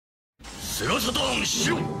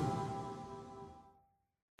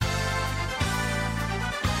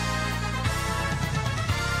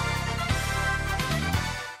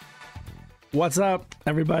What's up,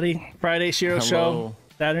 everybody? Friday Shiro Show.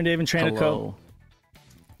 Saturn Dave and Tranico.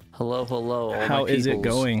 Hello, hello. How is it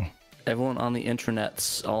going? Everyone on the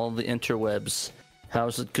internets, all the interwebs.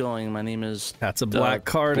 How's it going? My name is... That's a black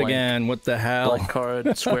card again. What the hell? Black card,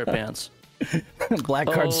 SquarePants. Black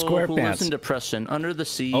card, SquarePants. Who lives in depression, under the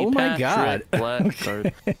sea, oh my Patrick, God. Black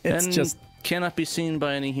card. It's and just... cannot be seen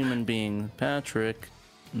by any human being. Patrick,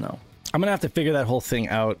 no. I'm going to have to figure that whole thing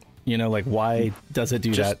out. You know, like, why does it do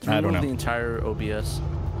Just that? I don't know. the entire OBS.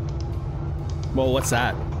 Well, what's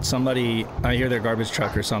that? Somebody... I hear their garbage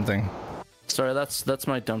truck or something. Sorry, that's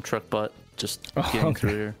my dump truck butt. Just getting through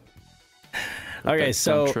here. Okay,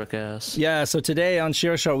 so... Dump truck ass. Yeah, so today on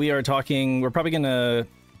Shiro Show, we are talking... We're probably going to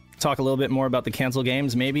talk a little bit more about the cancel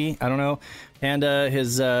games, maybe. I don't know. And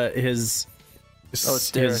his Oh,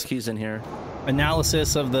 it's Derek. He's in here.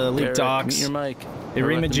 Analysis of the leaked docs. Mute your mic.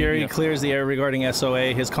 Irima Jiri clears the air regarding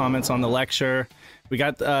SOA. His comments on the lecture. We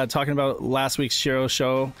got talking about last week's Shiro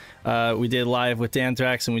Show. We did live with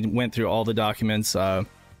Danthrax, and we went through all the documents. That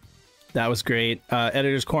was great.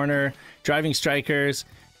 Editor's Corner. Driving Strikers.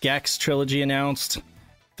 Gex Trilogy announced.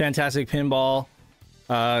 Fantastic Pinball.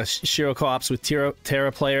 Shiro Co-ops with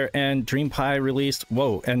Terra Player and Dream Pie released.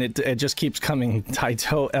 Whoa, and it just keeps coming.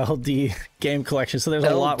 Taito LD game collection. So there's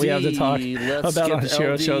a lot we have to talk about on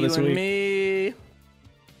Shiro Show this week. Me.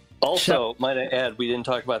 Also, might I add, we didn't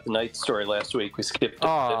talk about the Night Story last week. We skipped it.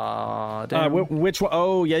 Aw, damn. Which one?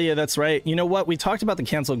 Oh, yeah, that's right. You know what? We talked about the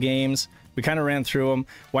canceled games. We kind of ran through them.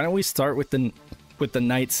 Why don't we start with the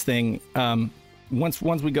Knights thing? Once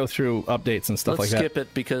we go through updates and stuff like that. Let's skip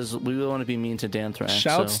it because we want to be mean to Danthrax.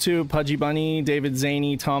 Shouts to Pudgy Bunny, David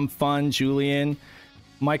Zaney, Tom Fun, Julian,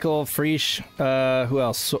 Michael Friesch, who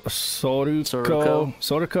else?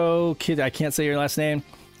 Soruko, kid, I can't say your last name.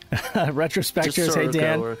 Retrospectors, hey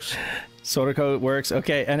Dan. Works. Soruko works.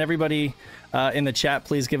 Okay, and everybody in the chat,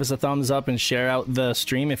 please give us a thumbs up and share out the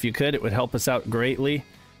stream if you could. It would help us out greatly.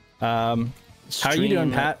 How are you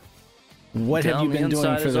doing, Pat? What have you been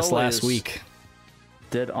doing for this last week?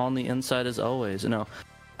 Dead on the inside as always. No,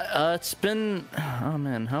 it's been, oh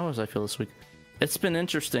man, how was I feel this week? It's been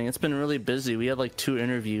interesting. It's been really busy. We had like 2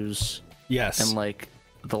 interviews. Yes. In like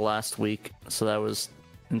the last week, so that was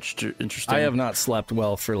interesting. I have not slept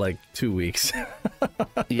well for like 2 weeks.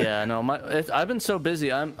 Yeah, no, I've been so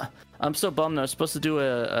busy. I'm so bummed. I was supposed to do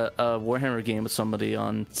a Warhammer game with somebody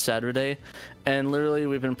on Saturday, and literally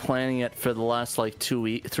we've been planning it for the last like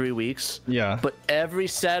 3 weeks. Yeah. But every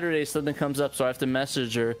Saturday something comes up, so I have to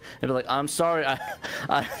message her and be like, "I'm sorry,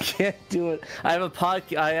 I can't do it.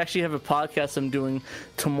 I actually have a podcast I'm doing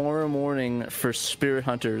tomorrow morning for Spirit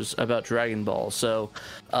Hunters about Dragon Ball." So,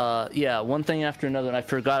 yeah, one thing after another, and I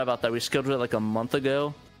forgot about that. We scheduled it like a month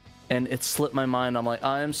ago, and it slipped my mind. I'm like,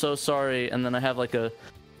 I am so sorry, and then I have like I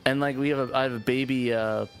have a baby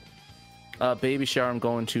shower I'm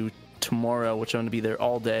going to tomorrow, which I'm going to be there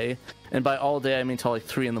all day. And by all day, I mean till like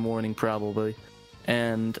 3 in the morning probably.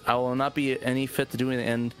 And I will not be any fit to do anything.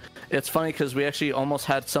 And it's funny because we actually almost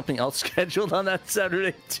had something else scheduled on that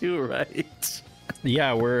Saturday too, right?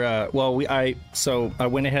 Yeah, we're I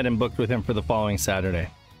went ahead and booked with him for the following Saturday.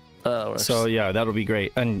 So yeah, that'll be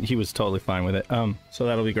great, and he was totally fine with it. So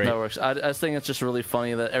that'll be great. That works. I just think it's just really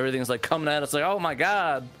funny that everything's like coming at us like, oh my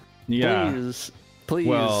god, yeah, please.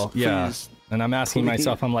 Well, yeah, please, and I'm asking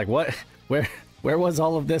myself, I'm like, what? Where was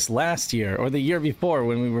all of this last year or the year before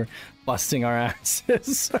when we were busting our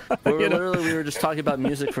asses? We were just talking about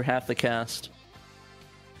music for half the cast.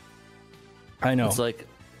 I know. It's like,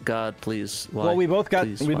 God, please. Why? Well, we both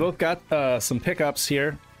got some pickups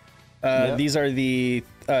here. Yep. These are the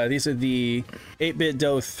 8-bit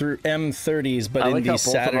dough through M30s, but I in like the how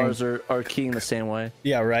Saturn. both of ours are keying the same way.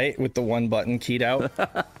 Yeah, right, with the one button keyed out.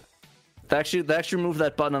 They actually removed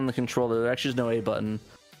that button on the controller. There actually is no A button.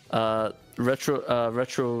 No, not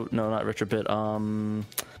retrobit.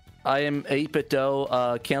 I am 8-bit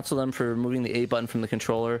dough. Cancel them for removing the A button from the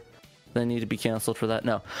controller. They need to be canceled for that.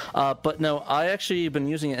 No, but no, I actually been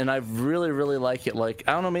using it, and I really, really like it. Like,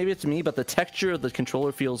 I don't know, maybe it's me, but the texture of the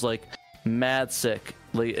controller feels like mad sick.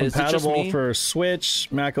 Like, is it just compatible me? for Switch,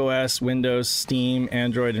 Mac OS, Windows, Steam,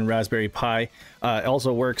 Android, and Raspberry Pi. It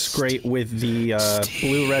also works great with the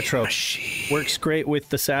Blue Retro. Works great with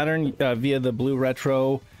the Saturn via the Blue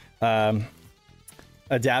Retro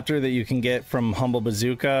adapter that you can get from Humble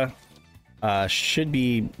Bazooka. Should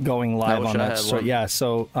be going live on that. So yeah,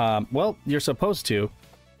 so well, you're supposed to.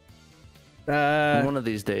 One of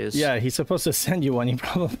these days. Yeah, he's supposed to send you one. He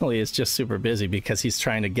probably is just super busy because he's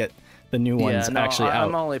trying to get the new one's actually out.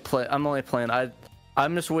 I'm only playing.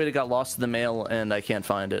 I'm just waiting. It got lost in the mail and I can't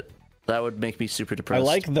find it. That would make me super depressed. I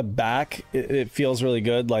like the back. It feels really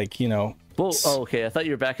good. Like, you know. Well, okay. I thought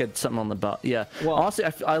your back had something on the bottom. Yeah. Well, honestly,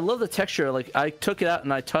 I love the texture. Like, I took it out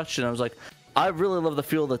and I touched it and I was like, I really love the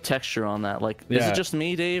feel of the texture on that. Like, is it just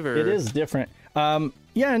me, Dave? Or? It is different.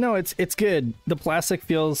 Yeah, no, it's good. The plastic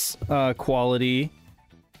feels quality.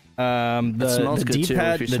 The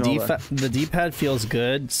D-pad feels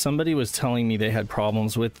good. Somebody was telling me they had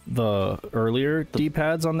problems with the earlier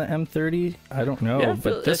D-pads on the M30. I don't know,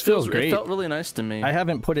 but this feels great. It felt really nice to me. I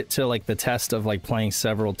haven't put it to like the test of like playing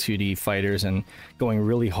several 2D fighters and going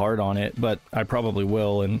really hard on it, but I probably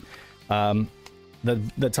will. And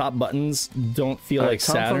the top buttons don't feel like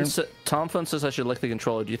Saturn. Tom Fun says I should lick the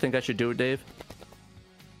controller. Do you think I should do it, Dave?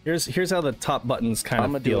 Here's how the top buttons kind of feel.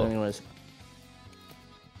 I'm gonna do it anyways.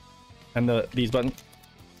 And these buttons?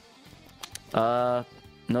 No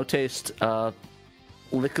taste.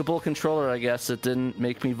 Lickable controller, I guess. It didn't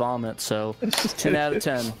make me vomit, so 10 out of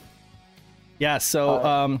 10. Yeah,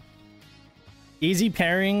 so easy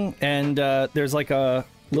pairing, and there's like a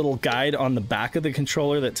little guide on the back of the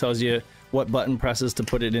controller that tells you what button presses to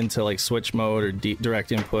put it into like switch mode or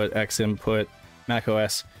direct input, X input, Mac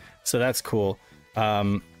OS. So that's cool.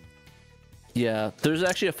 Yeah, there's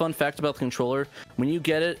actually a fun fact about the controller. When you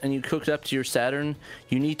get it and you hook it up to your Saturn,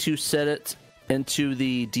 you need to set it into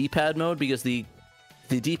the D-pad mode because the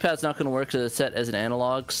D-pad's not going to work because it's set as an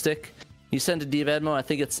analog stick. You send to D-pad mode, I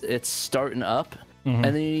think it's starting up, and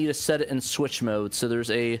then you need to set it in switch mode. So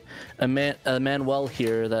there's a manual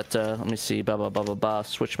here that let me see,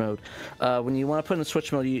 switch mode. When you want to put in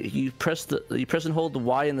switch mode, you press and hold the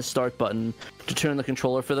Y and the start button to turn the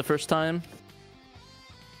controller for the first time.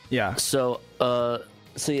 Yeah. So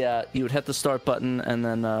yeah, you would hit the start button and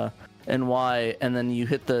then and Y, and then you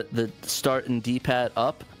hit the start and D-pad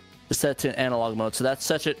up to set to analog mode. So that's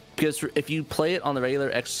such it, because if you play it on the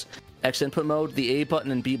regular X input mode, the A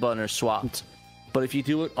button and B button are swapped. But if you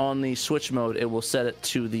do it on the switch mode, it will set it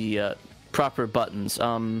to the proper buttons.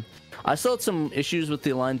 I still had some issues with the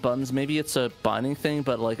aligned buttons. Maybe it's a binding thing,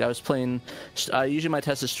 but like I usually might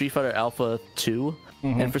test a Street Fighter Alpha 2.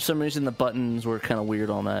 And for some reason, the buttons were kind of weird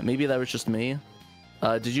on that. Maybe that was just me.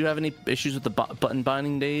 Did you have any issues with the button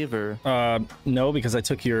binding, Dave? Or no, because I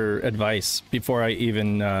took your advice before I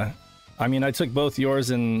even. I took both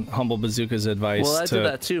yours and Humble Bazooka's advice. Well, I did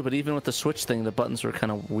that too, but even with the Switch thing, the buttons were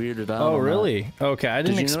kind of weirded out. Oh, really? Okay, I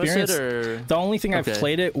didn't experience it. Or? The only thing I've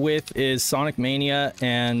played it with is Sonic Mania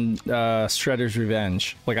and Shredder's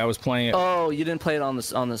Revenge. Like I was playing it. Oh, you didn't play it on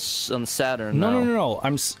the Saturn? No.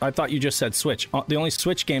 I thought you just said Switch. The only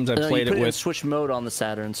Switch games I played it with. In Switch mode on the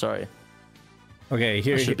Saturn. Sorry. Okay,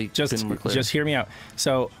 just hear me out.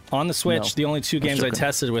 So on the Switch, the only two games I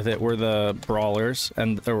tested with it were the Brawlers,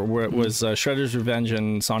 and it was Shredder's Revenge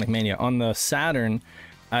and Sonic Mania. On the Saturn,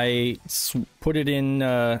 I put it in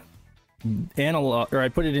analog, or I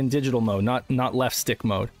put it in digital mode, not left stick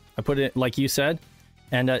mode. I put it like you said,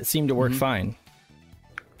 and it seemed to work fine.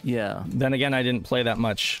 Yeah. Then again, I didn't play that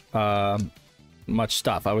much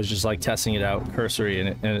stuff. I was just like testing it out cursory,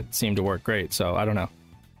 and it seemed to work great. So I don't know.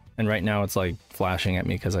 And right now it's like flashing at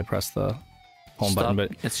me because I pressed the home button,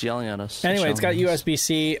 but it's yelling at us. Anyway, it's got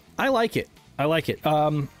USB-C. I like it. I've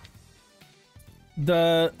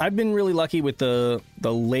been really lucky with the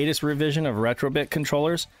latest revision of Retrobit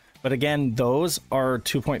controllers, but again, those are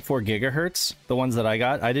 2.4 gigahertz. The ones that I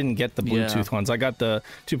got, I didn't get the Bluetooth ones. I got the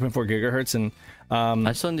 2.4 gigahertz, and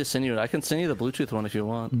I still need to send you it. I can send you the Bluetooth one if you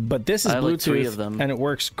want. But this is Bluetooth, like 3 of them. And it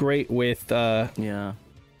works great with yeah.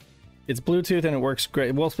 It's Bluetooth and it works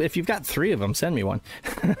great. Well, if you've got 3 of them, send me one.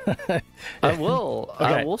 I will. Okay.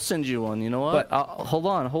 I will send you one. You know what? Hold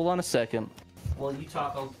on a second. Well, you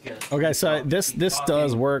talk. I'll get it. Okay, so this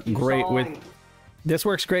does work great with. This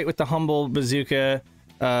works great with the Humble Bazooka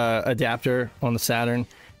adapter on the Saturn,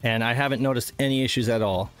 and I haven't noticed any issues at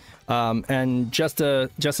all. And just a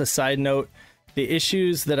side note, the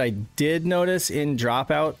issues that I did notice in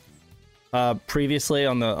Dropout previously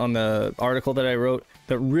on the article that I wrote,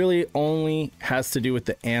 that really only has to do with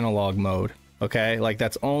the analog mode. Okay, like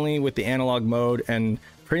that's only with the analog mode, and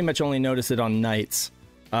pretty much only notice it on nights.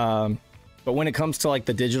 But when it comes to like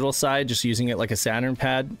the digital side, just using it like a Saturn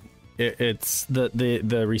pad, it's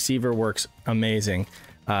the receiver works amazing.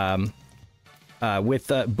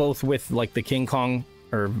 With both with like the King Kong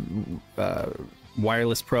or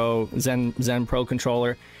Wireless Pro Zen Pro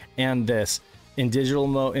controller, and this in digital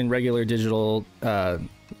mode, in regular digital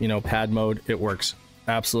pad mode, it works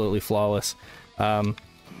absolutely flawless. And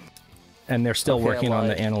they're still working on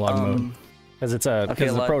the analog mode because it's a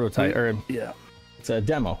prototype, or it's a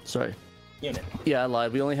demo. Sorry. unit. Yeah, I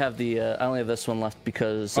lied. We only have I only have this one left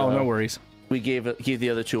because. Oh, no worries. We gave the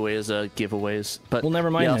other two away as giveaways. But well,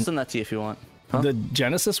 never mind. Yeah, I'll then. send that to you if you want. Huh? The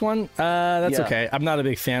Genesis one? That's Yeah. okay. I'm not a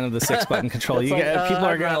big fan of the 6-button controller. It's like, People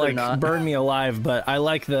are I'd gonna rather not. burn me alive, but I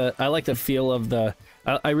like the feel of the.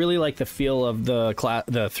 I really like the feel of the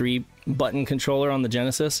 3-button controller on the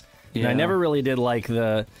Genesis. And I Yeah. never really did like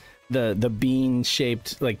the bean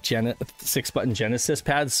shaped like 6-button Genesis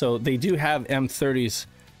pads. So they do have M30s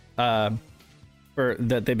for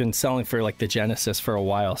that they've been selling for like the Genesis for a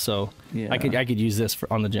while. So Yeah. I could use this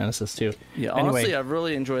on the Genesis too. Yeah, Anyway, honestly, I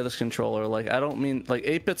really enjoy this controller. Like, I don't mean like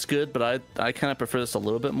 8-bit's good, but I kind of prefer this a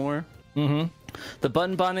little bit more. Mm-hmm. The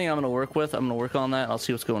button binding I'm gonna work with. I'm gonna work on that. I'll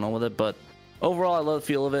see what's going on with it. But overall, I love the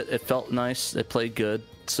feel of it. It felt nice. It played good.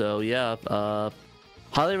 So yeah,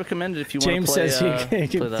 highly recommend it if you want to James play. says he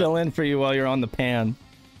can fill in for you while you're on the pan.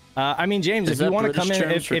 I mean, James, Is if you that want to British come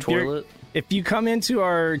in, terms for toilet? if you come into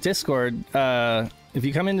our Discord, if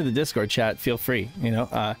you come into the Discord chat, feel free.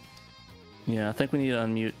 Yeah, I think we need to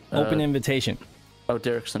unmute. Open invitation. Oh,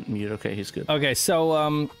 Derek's mute. Okay, he's good. Okay,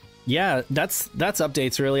 so yeah, that's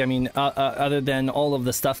updates really. I mean, other than all of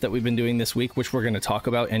the stuff that we've been doing this week, which we're going to talk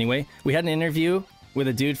about anyway. We had an interview with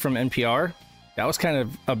a dude from NPR. That was kind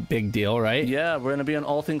of a big deal, right? Yeah, we're gonna be on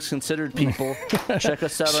All Things Considered, people. Check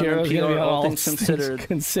us out Ciro's on gonna be NPR. on All Things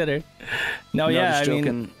Considered. No, No, yeah, just I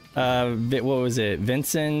joking. mean, what was it?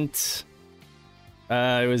 Vincent.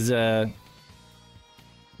 It was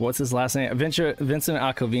what's his last name? Vincent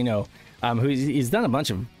Acovino. He's done a bunch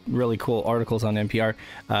of really cool articles on NPR.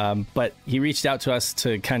 But he reached out to us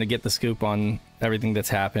to kind of get the scoop on everything that's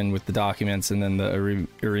happened with the documents and then the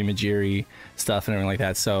Urimajiri stuff and everything like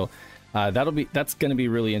that. So that's going to be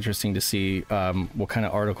really interesting to see what kind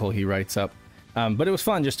of article he writes up. But it was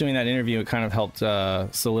fun just doing that interview. It kind of helped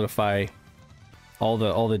solidify all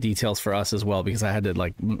the details for us as well, because I had to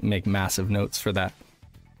like make massive notes for that.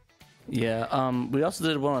 Yeah. We also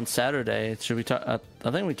did one on Saturday. Should we talk?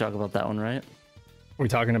 I think we talk about that one, right? We're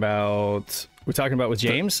talking about with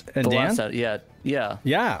James and The Dan. last Saturday. Yeah.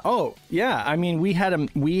 Yeah. Oh, yeah. I mean, we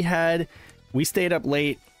stayed up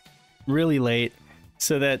late, really late,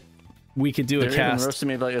 so that we could do They're a even cast. roasting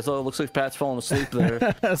me like, oh, it looks like Pat's falling asleep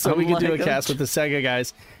there. So we could do a cast with the Sega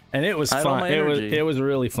guys, and it was I had all fun. my It energy. was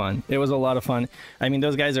really fun. It was a lot of fun. I mean,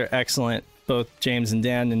 those guys are excellent, both James and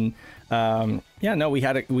Dan, and yeah, no, we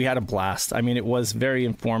had a blast. I mean, it was very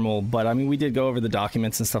informal, but I mean, we did go over the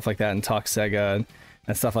documents and stuff like that, and talk Sega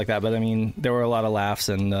and stuff like that. But I mean, there were a lot of laughs,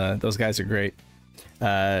 and those guys are great.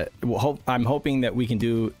 I'm hoping that we can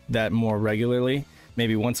do that more regularly,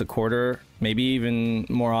 maybe once a quarter, maybe even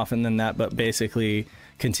more often than that, but basically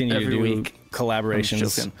continue Every to do week.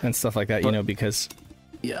 collaborations and stuff like that, because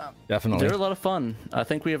Yeah. definitely They're a lot of fun. I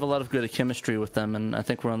think we have a lot of good chemistry with them, and I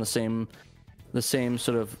think we're on the same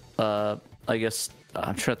sort of, I guess,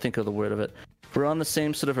 I'm trying to think of the word of it. We're on the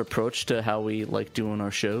same sort of approach to how we like doing our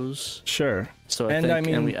shows. Sure. So I think,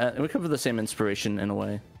 and we come from the same inspiration in a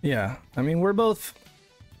way. Yeah, I mean, we're both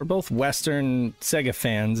Western Sega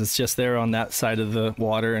fans. It's just they're on that side of the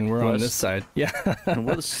water, and we're on this side. Yeah. And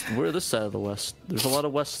we're this side of the West. There's a lot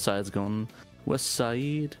of West sides going. West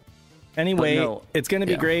Side. Anyway, no, it's going to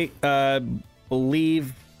be yeah. great.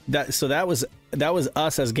 Believe that. So that was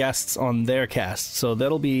us as guests on their cast. So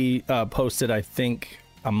that'll be posted, I think,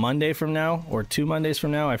 a Monday from now or 2 Mondays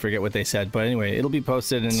from now. I forget what they said, but anyway, it'll be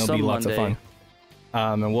posted and it'll be lots of fun.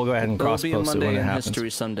 And we'll go ahead and cross post it when it happens. It'll be a Monday in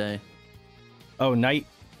History Sunday. Oh, Knight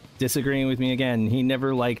disagreeing with me again. He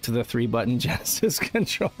never liked the 3-button Genesis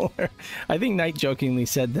controller. I think Knight jokingly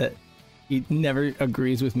said that he never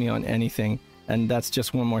agrees with me on anything, and that's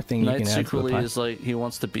just one more thing Knight you can add to the secretly pie. is like he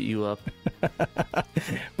wants to beat you up.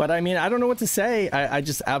 But I mean, I don't know what to say. I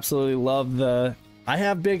just absolutely love I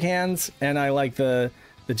have big hands, and I like the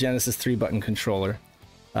Genesis 3-button controller.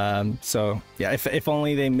 So yeah, if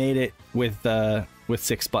only they made it with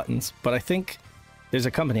 6 buttons. But I think there's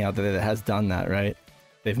a company out there that has done that, right?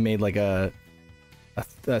 They've made like a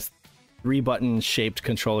 3-button shaped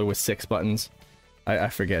controller with 6 buttons. I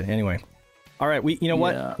forget. Anyway, all right. You know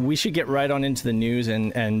what? Yeah. We should get right on into the news,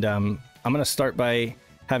 and I'm gonna start by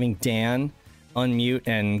having Dan unmute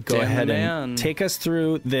and go Dan the ahead man. and take us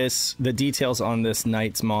through the details on this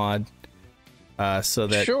Knights mod, so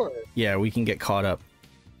that yeah, we can get caught up.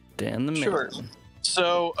 Dan the man. Sure.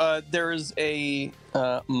 So there is a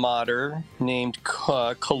modder named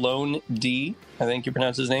Cologne D, I think you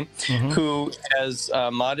pronounce his name, who has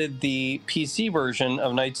modded the PC version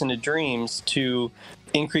of Nights into Dreams to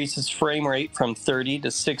increase its frame rate from 30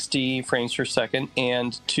 to 60 frames per second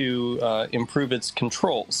and to improve its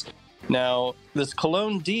controls. Now, this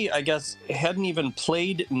Cologne D, I guess, hadn't even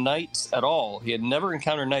played Knights at all. He had never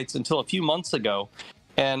encountered Knights until a few months ago,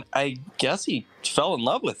 and I guess he fell in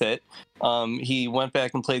love with it. He went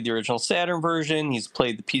back and played the original Saturn version. He's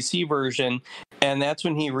played the PC version, and that's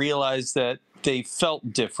when he realized that they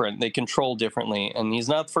felt different. They control differently, and he's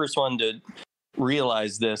not the first one to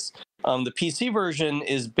realize this. The PC version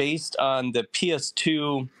is based on the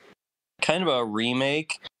PS2, kind of a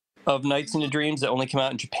remake of Nights into Dreams that only came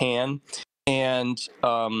out in Japan, and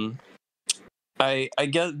I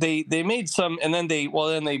guess they made some, and then they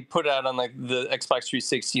put it out on like the Xbox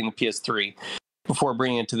 360 and the PS3 before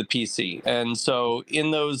bringing it to the PC. And so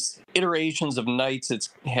in those iterations of Nights, it's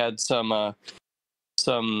had some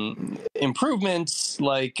improvements,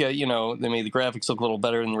 like they made the graphics look a little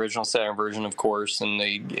better than the original Saturn version, of course, and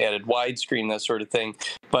they added widescreen, that sort of thing.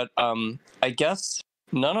 But I guess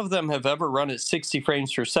none of them have ever run at 60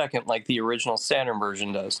 frames per second like the original Saturn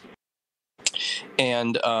version does.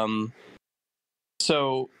 And and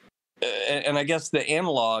I guess the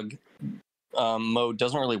analog mode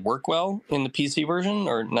doesn't really work well in the PC version,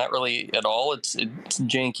 or not really at all. It's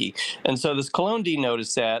janky. And so this Cologne D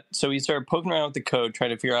noticed that, so he started poking around with the code, trying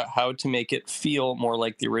to figure out how to make it feel more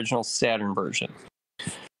like the original Saturn version.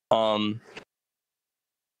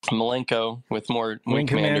 Malenko with more Wing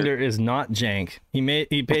Commander is not jank.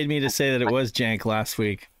 He paid me to say that it was jank last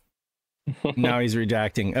week. Now he's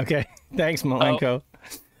redacting. Okay, thanks, Malenko.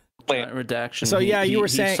 Redaction. So yeah, you were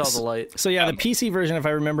saying. He saw the light. So yeah, the PC version, if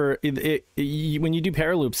I remember, when you do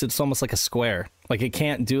paraloops, it's almost like a square. Like it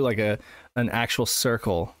can't do like an actual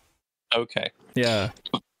circle. Okay. Yeah.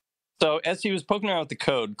 So as he was poking around with the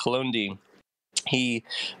code, Cologne D, he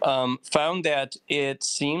found that it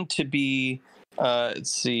seemed to be.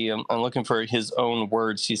 Let's see. I'm looking for his own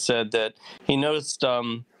words. He said that he noticed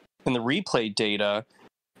in the replay data,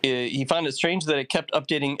 he found it strange that it kept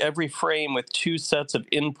updating every frame with two sets of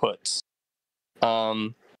inputs.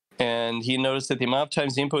 And he noticed that the amount of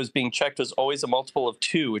times the input was being checked was always a multiple of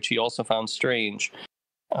 2, which he also found strange.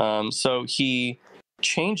 So he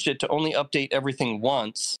changed it to only update everything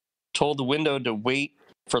once, told the window to wait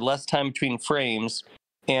for less time between frames,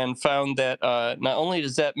 and found that not only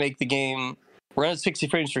does that make the game run at 60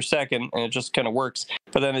 frames per second, and it just kind of works,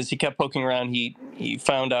 but then as he kept poking around, he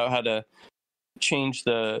found out how to change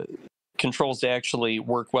the controls to actually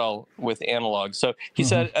work well with analog. So he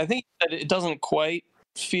said, I think that it doesn't quite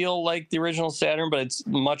feel like the original Saturn, but it's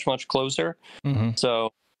much, much closer.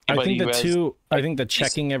 So I think the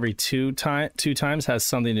checking every two times has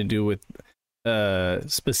something to do with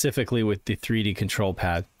specifically with the 3D control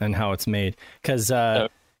pad and how it's made. Because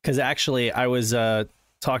actually I was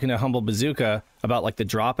talking to Humble Bazooka about like the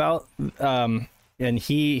dropout, and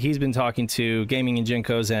he's been talking to Gaming and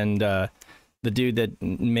Jinkos and the dude that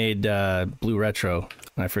made Blue Retro.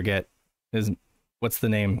 I forget what's the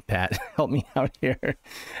name, Pat? Help me out here.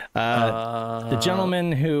 The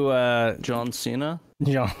gentleman who John Cena.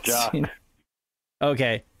 Cena.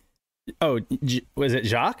 Okay. Oh, was it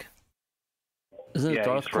Jacques? Isn't it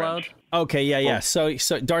Darth Cloud? Okay, yeah. So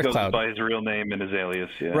Darth Cloud. By his real name and his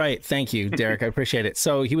alias, yeah. Right, thank you, Derek. I appreciate it.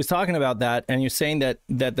 So he was talking about that, and you're saying that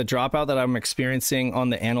the dropout that I'm experiencing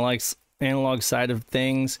on the analog side of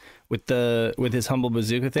things with his Humble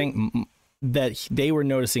Bazooka thing, that they were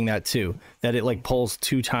noticing that too, that it like pulls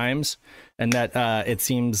 2 times, and that it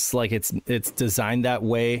seems like it's designed that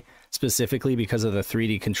way specifically because of the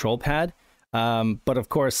 3D control pad. But of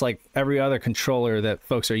course, like every other controller that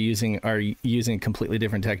folks are using completely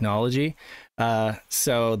different technology.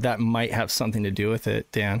 So that might have something to do with it,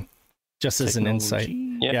 Dan, just as an insight.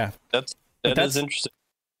 Yeah. That is interesting.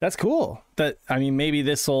 That's cool.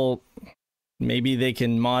 Maybe they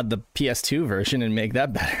can mod the PS2 version and make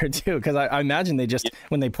that better too. Because I imagine they just,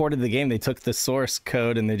 when they ported the game, they took the source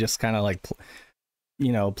code and they just kind of like,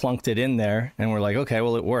 plunked it in there and we're like, okay,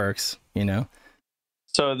 well, it works,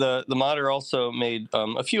 So the modder also made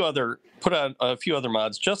put out a few other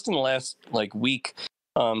mods just in the last week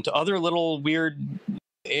to other little weird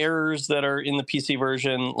errors that are in the PC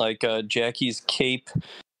version, like Jackie's cape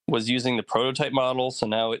was using the prototype model, so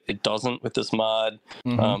now it doesn't with this mod.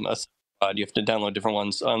 You have to download different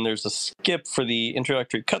ones. There's a skip for the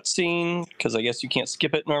introductory cutscene because I guess you can't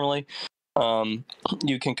skip it normally.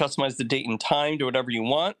 You can customize the date and time to whatever you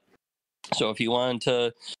want. So if you wanted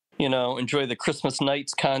to, enjoy the Christmas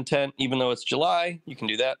Nights content, even though it's July, you can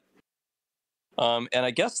do that. And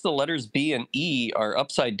I guess the letters B and E are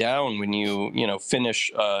upside down when you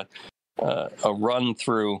finish a run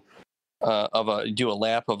through do a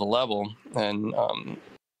lap of a level, and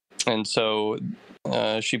so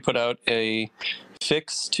she put out a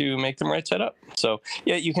fix to make them right side up. So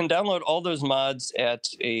yeah, you can download all those mods at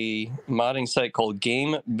a modding site called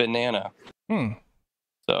Game Banana.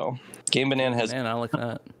 So Game Banana has I like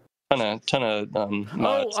that. ton of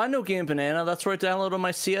mods. Oh, I know Game Banana. That's where I downloaded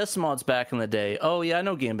my CS mods back in the day. Oh yeah, I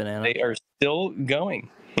know Game Banana. They are still going.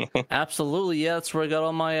 Absolutely, yeah. That's where I got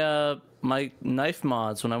all my my knife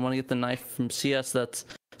mods when I want to get the knife from CS. That's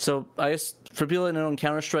so. I guess for people that know in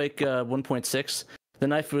Counter Strike 1.6, the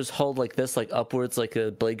knife was held like this, like upwards, like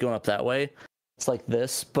a blade going up that way. It's like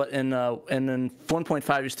this, but in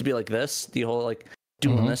 1.5 used to be like this, the whole like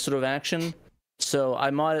doing this sort of action. So I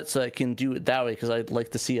mod it so I can do it that way because I like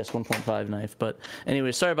the CS 1.5 knife. But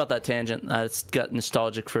anyway, sorry about that tangent. It's got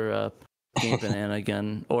nostalgic for Game Banana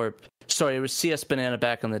again. Or, sorry, it was CS Banana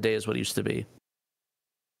back in the day is what it used to be.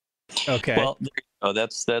 Okay. Well, there you go.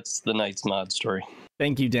 That's the Knights mod story.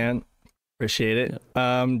 Thank you, Dan. Appreciate it.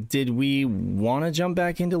 Yeah. Did we want to jump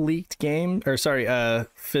back into leaked game? Or sorry,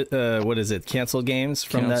 what is it? Canceled games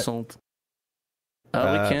from Canceled. We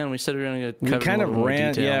can. We said we were going to cover. We kind of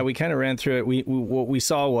ran. Detail. Yeah, we kind of ran through it. We what we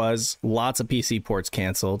saw was lots of PC ports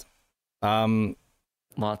canceled.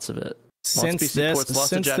 Lots of it. Since lots of this, ports, lots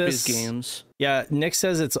since of Japanese this, games. Yeah, Nick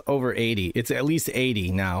says it's over 80. It's at least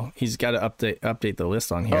 80 now. He's got to update the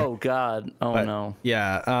list on here. Oh God. Oh no.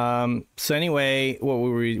 Yeah. So anyway, what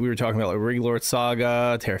we were talking about, like Rig Lord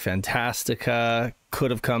Saga, Terra Fantastica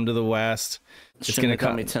could have come to the West. It's going to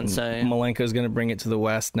come. Malenko's going to bring it to the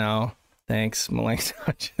West now. Thanks,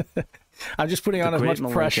 Malenko. I'm just putting on as much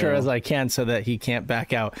pressure as I can so that he can't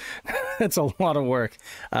back out. That's a lot of work.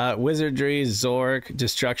 Wizardry, Zork,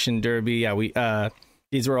 Destruction Derby. Yeah,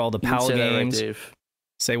 these were all the PAL games. Right, Dave.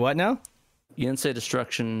 Say what now? You didn't say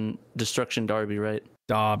Destruction Derby, right?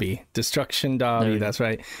 Destruction Derby. That's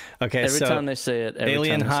right. Okay, every time they say it,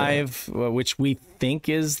 Alien Hive, which we think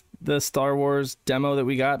is the Star Wars demo that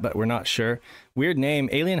we got, but we're not sure. Weird name.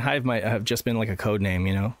 Alien Hive might have just been like a code name,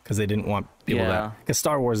 because they didn't want people that. Because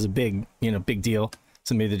Star Wars is a big deal.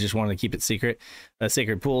 So maybe they just wanted to keep it secret.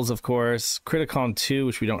 Sacred Pools, of course. Criticon 2,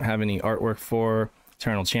 which we don't have any artwork for.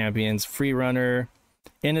 Eternal Champions, Free Runner,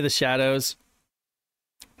 Into the Shadows.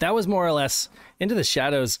 That was more or less Into the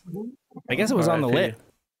Shadows. I guess it was on the list.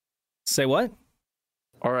 Say what?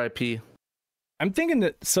 R.I.P. I'm thinking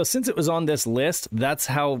that, so since it was on this list, that's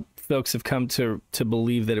how folks have come to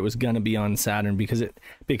believe that it was going to be on Saturn, because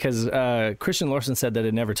Christian Larson said that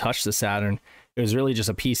it never touched the Saturn. It was really just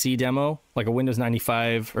a PC demo, like a Windows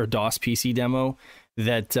 95 or DOS PC demo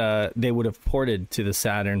that they would have ported to the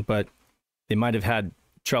Saturn, but they might have had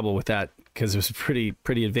trouble with that because it was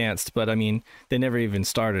pretty advanced. But I mean, they never even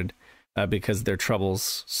started because their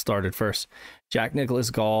troubles started first. Jack Nicklaus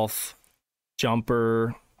Golf,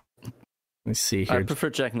 Jumper. Let me see here. I prefer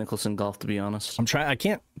Jack Nicholson Golf, to be honest. I'm trying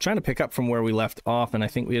to pick up from where we left off, and I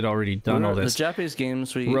think we had already done all this. The Japanese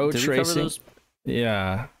games, Roach Racing. Cover those?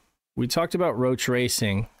 Yeah, we talked about Roach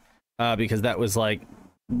Racing because that was like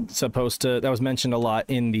that was mentioned a lot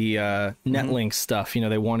in the Netlink stuff.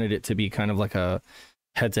 They wanted it to be kind of like a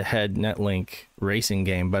head-to-head Netlink racing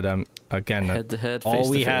game, but again, head-to-head, all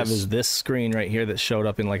we have is this screen right here that showed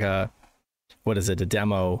up in like a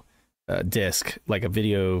demo disc, like a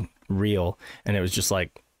video reel, and it was just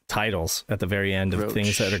like titles at the very end of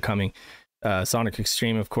things that are coming. Sonic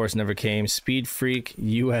Extreme, of course, never came. Speed Freak,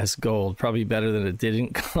 US Gold, probably better that it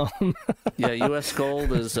didn't come. Yeah, US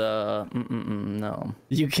Gold is no.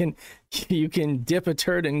 You can dip a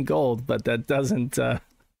turd in gold, but that doesn't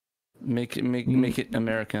make it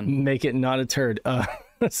American. Make it not a turd.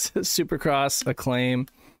 Supercross, Acclaim.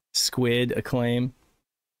 Squid, Acclaim.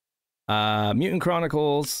 Mutant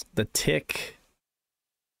Chronicles, The Tick.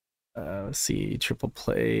 Let's see, Triple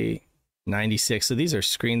Play 96. So these are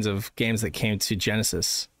screens of games that came to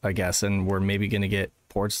Genesis, I guess, and we're maybe going to get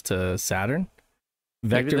ports to Saturn.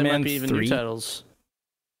 Vector maybe there Man might be even 3. New titles.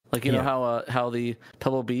 Like know how the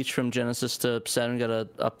Pebble Beach from Genesis to Saturn got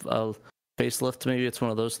a facelift. Maybe it's one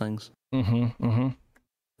of those things.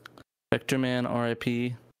 Vector Man,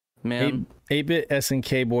 R.I.P. Man. 8-bit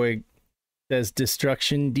SNK boy says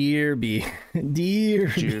Destruction Derby.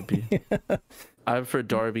 Derby. I prefer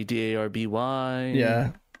Darby, D-A-R-B-Y.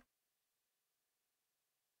 Yeah.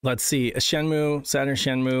 Let's see. Shenmue, Saturn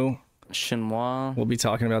Shenmue. Shenmue. We'll be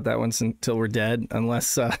talking about that one until we're dead,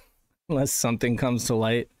 unless something comes to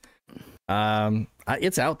light.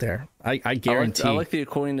 It's out there. I guarantee. I like the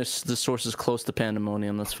according to the sources close to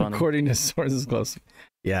Pandemonium. That's funny. According to sources close.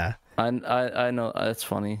 Yeah. I know. That's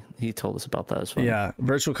funny. He told us about that as well. Yeah.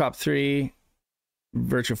 Virtual Cop 3.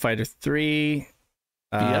 Virtua Fighter 3.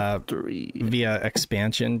 VF3 via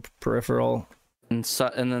expansion peripheral, and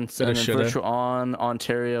then Virtual on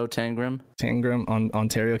Ontario Tangram on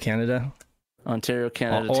Ontario, Canada. Ontario,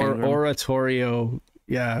 Canada. Or Tangram. oratorio.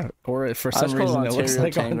 Yeah, or for some reason it looks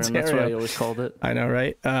like Tangram. Ontario. That's what I always called it. I know,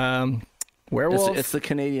 right? Werewolf. It's the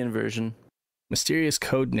Canadian version. Mysterious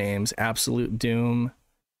Code Names, Absolute Doom,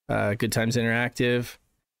 Good Times Interactive.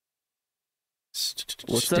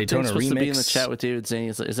 What's that Daytona thing supposed Remix. to be in the chat with David Zane?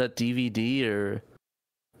 Is that DVD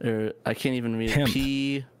or I can't even read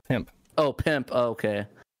it. Pimp. Oh, Pimp. Oh, okay.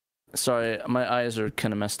 Sorry, my eyes are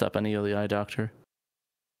kind of messed up. I need to go to the eye doctor.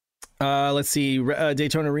 Let's see.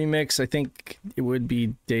 Daytona Remix. I think it would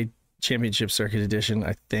be Championship Circuit Edition.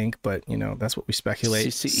 I think, but you know that's what we speculate.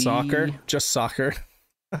 CCE. Soccer, just soccer.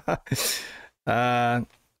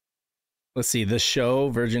 Let's see. The Show,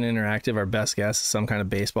 Virgin Interactive. Our best guess is some kind of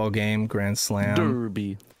baseball game, Grand Slam.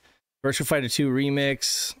 Derby. Virtua Fighter 2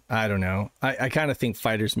 Remix. I don't know. I kind of think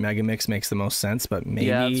Fighters Mega Mix makes the most sense, but maybe.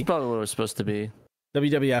 Yeah, that's probably what it was supposed to be.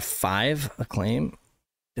 WWF 5 Acclaim.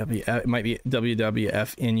 It might be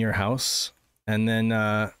WWF In Your House. And then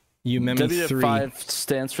Umemi WWF 3. 5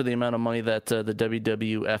 stands for the amount of money that the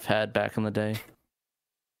WWF had back in the day.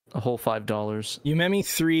 A whole $5. Umemi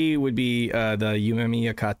 3 would be the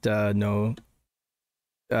Umemi Yakata no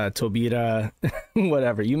Tobira,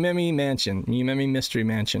 whatever. Umemi Mansion. Umemi Mystery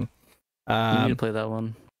Mansion. You need to play that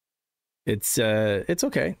one. It's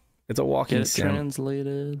okay. It's a walking Get it sim.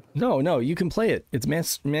 translated. No, you can play it. It's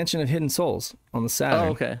Mansion of Hidden Souls on the Saturn.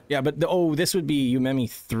 Oh, okay. Yeah, but this would be Umemi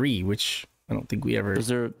 3, which I don't think we ever.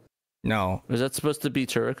 No. Is that supposed to be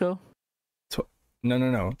Turrico?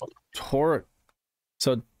 No.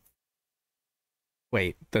 So,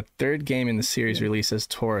 wait, the third game in the series releases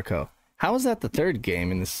Toriko. How is that the third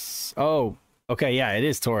game in this? Oh, okay, yeah, it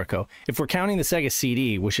is Toriko. If we're counting the Sega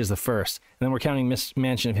CD, which is the first, and then we're counting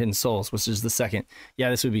Mansion of Hidden Souls, which is the second, yeah,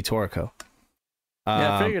 this would be Toriko.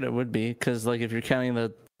 Yeah, I figured it would be, because like if you're counting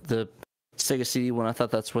the Sega CD one, I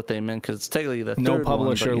thought that's what they meant, because it's technically the third no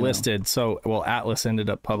publisher one, but, listed. So, well, Atlas ended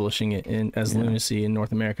up publishing it as Lunacy in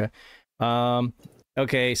North America.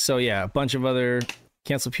 Okay, so yeah, a bunch of other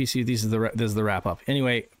cancel PC. This is the wrap up.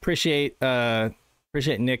 Anyway, appreciate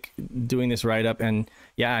Nick doing this write up, and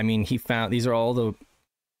yeah, I mean he found these are all the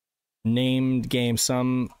named games.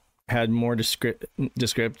 Some had more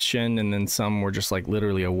description, and then some were just like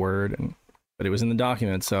literally a word, but it was in the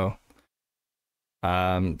document. So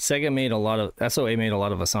SOA made a lot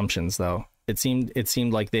of assumptions, though. It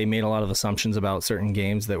seemed like they made a lot of assumptions about certain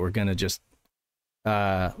games that were gonna just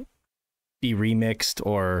be remixed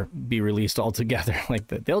or be released altogether. Like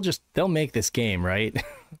they'll make this game, right?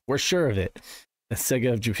 We're sure of it. The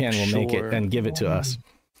Sega of Japan will make it and give it to us.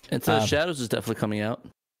 And so Shadows is definitely coming out.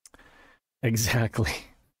 Exactly.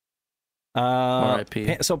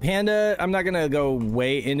 R.I.P. So Panda, I'm not gonna go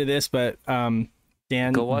way into this, but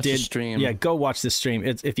Dan, go watch the stream. Yeah, go watch this stream.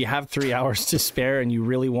 If you have 3 hours to spare and you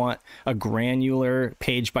really want a granular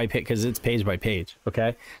page by page, because it's page by page.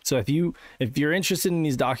 Okay, so if you're interested in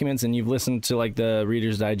these documents and you've listened to like the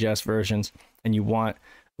Reader's Digest versions and you want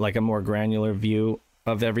like a more granular view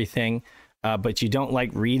of everything, but you don't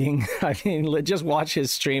like reading, I mean, just watch his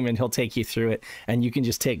stream and he'll take you through it, and you can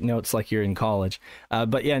just take notes like you're in college.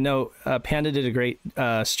 But yeah, no, Panda did a great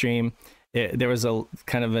stream. There was a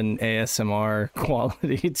kind of an ASMR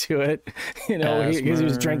quality to it, you know, because he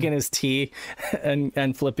was drinking his tea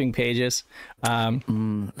and flipping pages. Then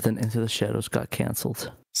Into the Shadows got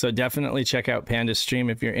canceled. So definitely check out Panda's stream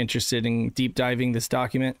if you're interested in deep diving this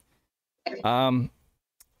document. Kind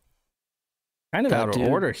of out of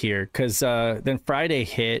order here, because then Friday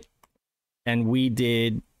hit and we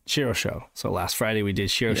did Shiro Show. So last Friday we did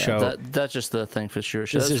Shiro Show. That's just the thing for Shiro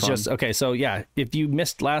Show. This is just okay. So yeah, if you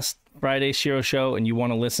missed last Friday's Shiro Show and you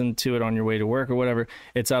want to listen to it on your way to work or whatever,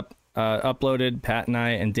 it's uploaded. Pat and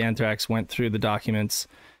I and Danthrax went through the documents,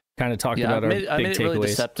 kind of talked about our big takeaways. Really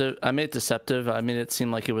deceptive. I made it deceptive. I mean, it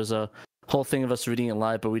seemed like it was a whole thing of us reading it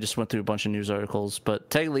live, but we just went through a bunch of news articles. But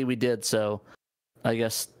technically we did, so I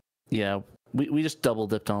guess yeah, we just double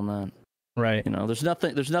dipped on that. Right. You know, there's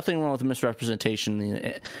nothing wrong with misrepresentation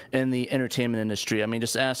in the entertainment industry. I mean,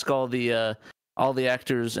 just ask all the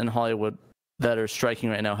actors in Hollywood that are striking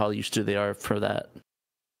right now how used to they are for that.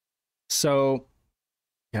 So,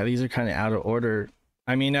 yeah, these are kind of out of order.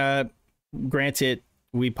 I mean, granted,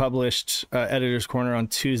 we published Editor's Corner on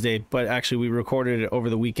Tuesday, but actually we recorded it over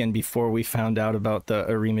the weekend before we found out about the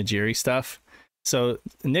Arimajiri stuff. So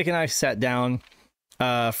Nick and I sat down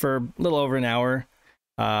for a little over an hour.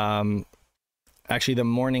 Actually, the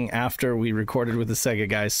morning after we recorded with the Sega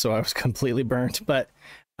guys, so I was completely burnt. But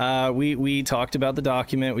we talked about the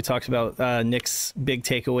document. We talked about Nick's big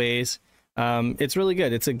takeaways. It's really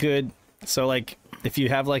good. It's a good. So like, if you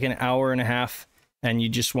have like an hour and a half and you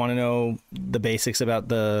just want to know the basics about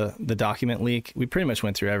the document leak, we pretty much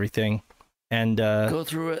went through everything. and Go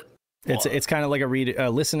through it. it's kind of like a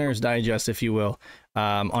listener's digest, if you will,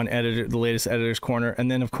 on the latest editor's corner. And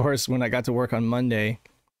then of course when I got to work on Monday,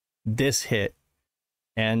 this hit,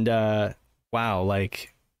 and wow,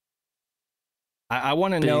 like I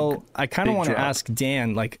want to know. I kind of want to ask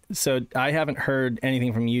Dan, like, so I haven't heard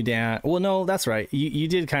anything from you, Dan. Well, no, that's right. You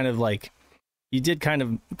did kind of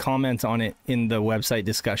comment on it in the website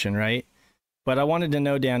discussion, right? But I wanted to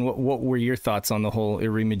know, Dan, what were your thoughts on the whole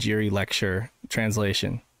Irimajiri lecture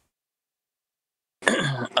translation?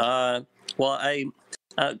 Well,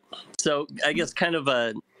 so I guess kind of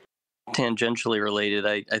tangentially related.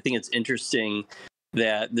 I think it's interesting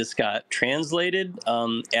that this got translated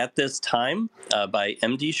at this time by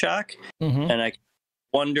MD Shock, and I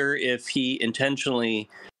wonder if he intentionally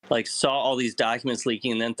like saw all these documents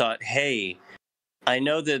leaking and then thought, "Hey, I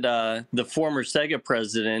know that the former Sega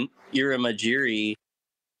president Irimajiri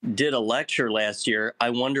did a lecture last year. I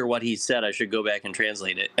wonder what he said. I should go back and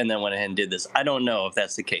translate it," and then went ahead and did this. I don't know if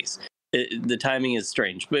that's the case. The timing is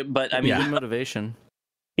strange, but I mean, good motivation.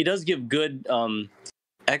 He does give good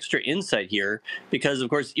extra insight here because, of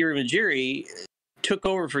course, Irimajiri took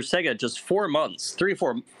over for Sega just 4 months, 3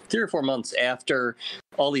 or 4 months after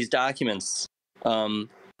all these documents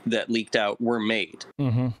that leaked out were made.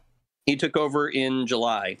 He took over in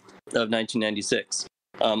July of 1996,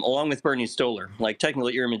 along with Bernie Stolar. Like,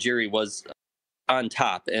 technically, Irimajiri was on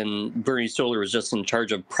top, and Bernie Stolar was just in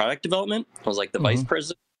charge of product development. I was like the vice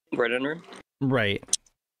president, right under him. Right.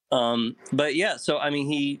 But yeah, so I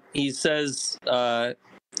mean, he says,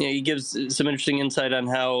 he gives some interesting insight on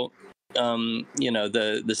how,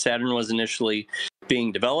 the Saturn was initially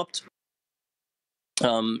being developed.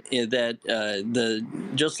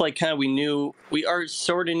 Just like kind of we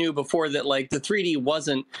sort of knew before that like the 3D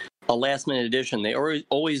wasn't a last minute addition. They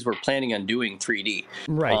always were planning on doing 3D.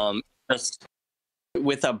 Right. Just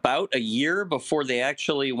with about a year before they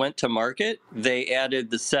actually went to market, they added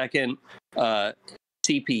the second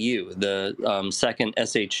CPU, the second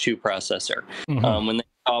SH2 processor. When they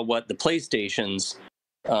saw what the PlayStation's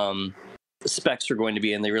specs are going to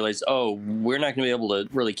be, and they realized, oh, we're not going to be able to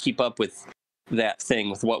really keep up with that thing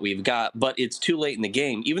with what we've got, but it's too late in the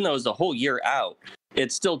game. Even though it's a whole year out,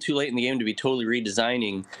 it's still too late in the game to be totally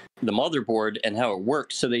redesigning the motherboard and how it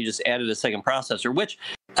works. So they just added a second processor, which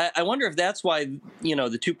I wonder if that's why,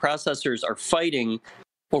 the two processors are fighting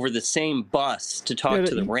over the same bus to talk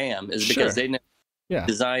to the RAM, is because they didn't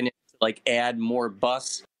design it to like add more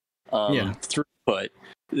bus throughput.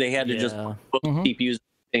 They had to just put CPUs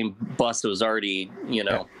same bus that was already,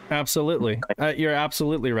 Absolutely. You're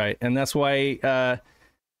absolutely right. And that's why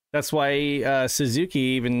Suzuki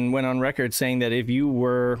even went on record saying that if you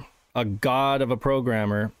were a god of a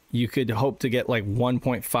programmer, you could hope to get like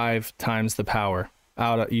 1.5 times the power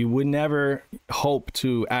you would never hope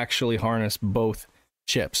to actually harness both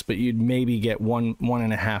chips, but you'd maybe get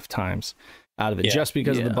 1.5 times out of it, just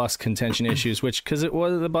because of the bus contention issues, because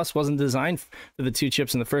the bus wasn't designed for the two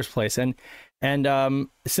chips in the first place. And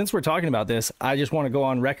since we're talking about this, I just want to go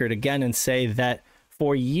on record again and say that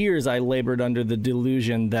for years I labored under the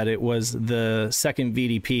delusion that it was the second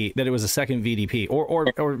VDP, that it was a second VDP or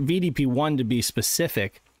VDP1 to be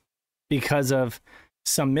specific, because of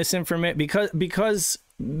some misinformation, because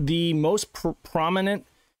the most prominent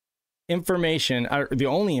information, or the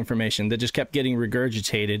only information that just kept getting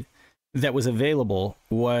regurgitated that was available,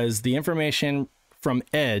 was the information from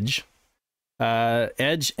Edge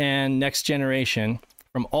and Next Generation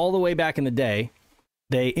from all the way back in the day.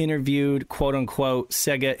 They interviewed quote unquote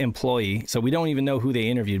Sega employee. So we don't even know who they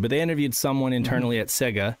interviewed, but they interviewed someone internally at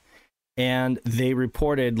Sega, and they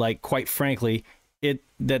reported, like, quite frankly,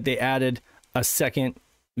 that they added a second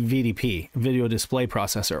VDP, video display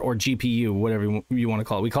processor, or GPU, whatever you want to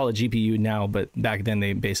call it. We call it GPU now, but back then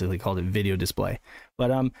they basically called it video display.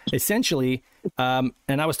 But essentially, and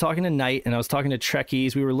I was talking to Knight, and I was talking to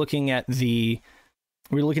Trekkies. We were looking at the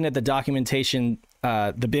documentation,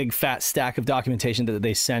 the big fat stack of documentation that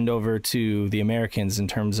they send over to the Americans in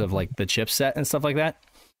terms of like the chipset and stuff like that.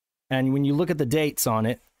 And when you look at the dates on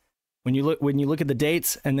it, when you look at the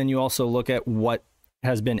dates, and then you also look at what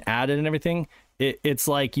has been added and everything, it's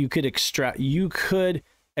like you could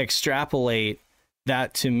extrapolate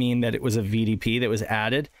that to mean that it was a VDP that was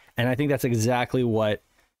added. And I think that's exactly what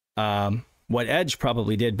Edge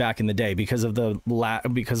probably did back in the day, because of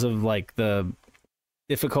the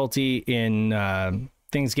difficulty in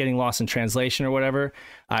things getting lost in translation or whatever.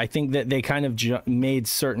 I think that they kind of made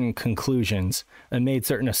certain conclusions and made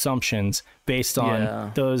certain assumptions based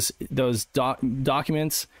on those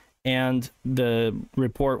documents and the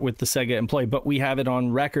report with the Sega employee. But we have it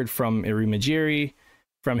on record from Irimajiri,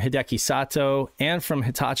 from Hideki Sato and from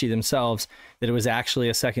Hitachi themselves that it was actually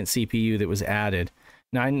a second CPU that was added.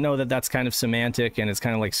 Now, I know that that's kind of semantic and it's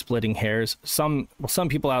kind of like splitting hairs. Some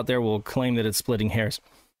people out there will claim that it's splitting hairs.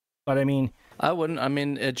 But I mean... I wouldn't. I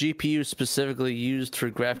mean, a GPU specifically used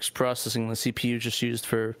for graphics processing, the CPU just used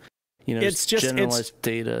for, it's just generalized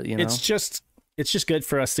data, It's just good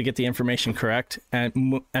for us to get the information correct and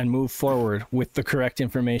move forward with the correct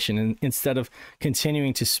information, and instead of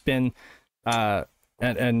continuing to spin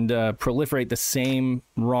and proliferate the same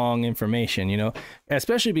wrong information,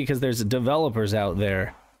 especially because there's developers out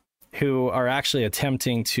there who are actually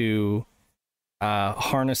attempting to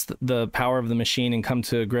harness the power of the machine and come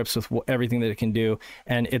to grips with everything that it can do.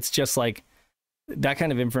 And it's just like that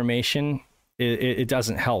kind of information, it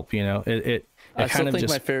doesn't help, I still think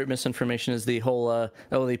my favorite misinformation is the whole,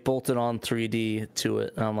 they bolted on 3D to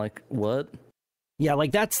it. And I'm like, what? Yeah,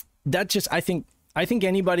 like I think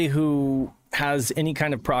anybody who has any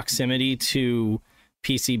kind of proximity to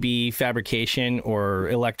PCB fabrication or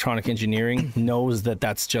electronic engineering knows that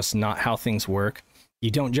that's just not how things work. You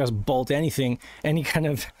don't just bolt any kind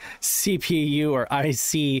of CPU or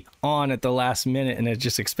IC on at the last minute and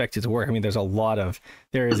just expect it to work. I mean, there is a lot of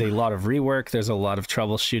rework. There's a lot of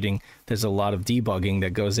troubleshooting. There's a lot of debugging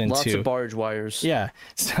that goes into lots of barge wires. Yeah.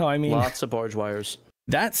 So I mean, lots of barge wires.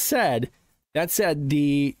 That said,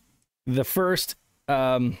 the first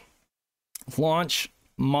launch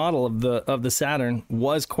model of the Saturn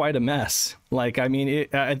was quite a mess. Like, I mean,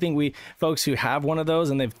 I think folks who have one of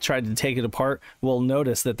those and they've tried to take it apart will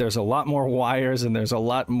notice that there's a lot more wires and there's a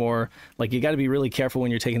lot more, like, you got to be really careful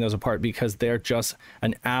when you're taking those apart because they're just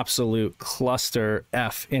an absolute cluster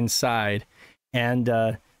F inside. And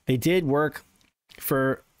they did work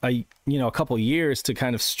for a couple years to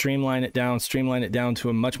kind of streamline it down to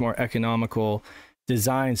a much more economical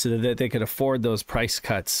design so that they could afford those price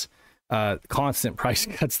cuts. Constant price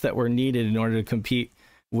cuts that were needed in order to compete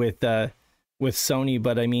with Sony.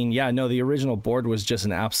 But I mean, yeah, no, the original board was just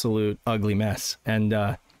an absolute ugly mess. And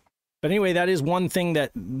but anyway, that is one thing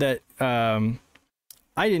that I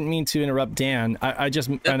didn't mean to interrupt Dan. I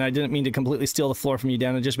didn't mean to completely steal the floor from you,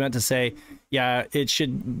 Dan. I just meant to say, yeah,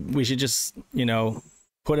 we should just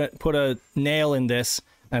put a nail in this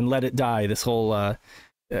and let it die. This whole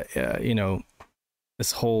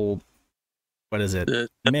what is it?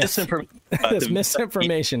 This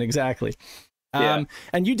misinformation, exactly. Yeah.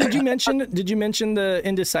 And did you mention the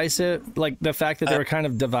indecisive, like the fact that they were kind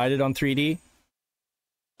of divided on 3D?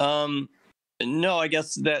 No, I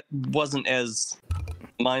guess that wasn't as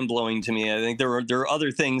mind-blowing to me. I think there are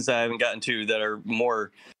other things I haven't gotten to that are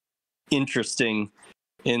more interesting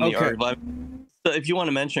in the article. So if you want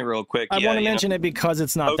to mention it real quick, I want to mention it because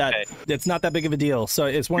it's not that big of a deal. So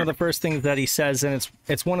it's one of the first things that he says, and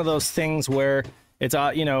it's one of those things where it's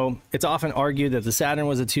it's often argued that the Saturn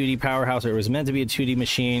was a 2D powerhouse, or it was meant to be a 2D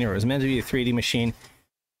machine, or it was meant to be a 3D machine.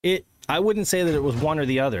 I wouldn't say that it was one or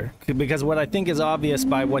the other, because what I think is obvious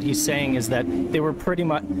by what he's saying is that there were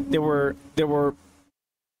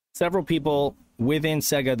several people within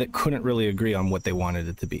Sega that couldn't really agree on what they wanted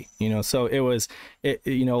it to be, so a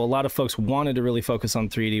lot of folks wanted to really focus on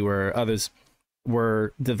 3D where others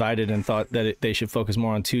were divided and thought that they should focus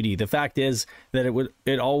more on 2D. The fact is that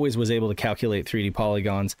it always was able to calculate 3D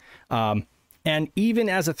polygons. And even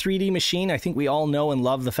as a 3D machine, I think we all know and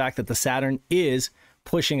love the fact that the Saturn is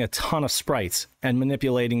pushing a ton of sprites and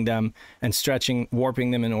manipulating them and warping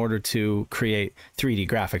them in order to create 3D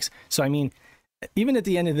graphics. So, I mean, even at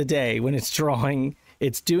the end of the day, when it's doing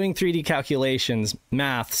 3D calculations,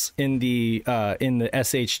 maths in the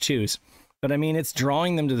SH2s, but I mean, it's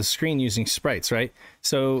drawing them to the screen using sprites, right?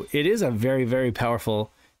 So it is a very, very powerful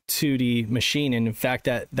 2D machine. And in fact,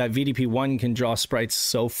 that VDP-1 can draw sprites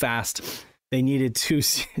so fast, they needed two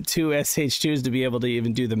SH2s to be able to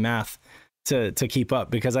even do the math to keep up,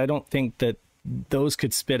 because I don't think that those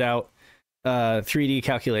could spit out 3D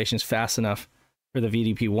calculations fast enough for the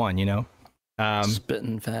VDP-1,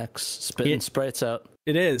 Spitting facts, sprites out.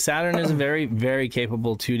 It is. Saturn is a very, very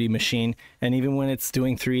capable 2D machine, and even when it's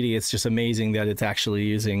doing 3D, it's just amazing that it's actually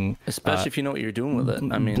using, especially if you know what you're doing with it.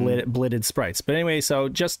 I mean, blitted sprites. But anyway, so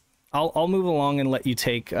just I'll move along and let you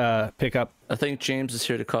pick up. I think James is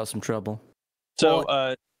here to cause some trouble.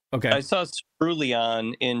 So okay, I saw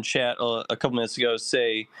Cerulean in chat a couple minutes ago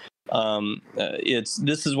say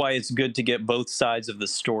this is why it's good to get both sides of the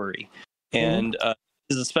story, and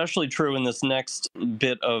is especially true in this next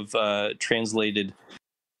bit of translated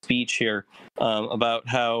speech here about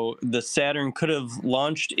how the Saturn could have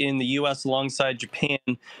launched in the US alongside Japan,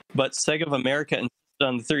 but Sega of America insisted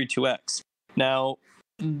on the 32X. Now,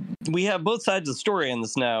 we have both sides of the story on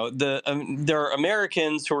this now. There are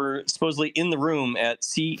Americans who are supposedly in the room at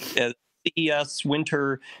CES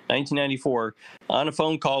Winter 1994 on a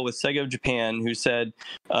phone call with Sega of Japan, who said,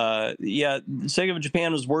 Sega of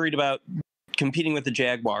Japan was worried about competing with the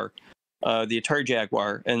Jaguar, the Atari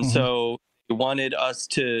Jaguar, and so they wanted us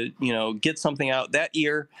to, get something out that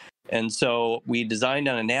year, and so we designed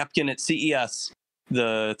on a napkin at CES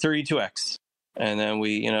the 32X, and then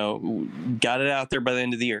we, got it out there by the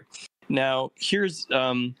end of the year. Now, here's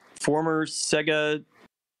former Sega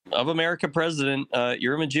of America president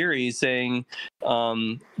Irimajiri saying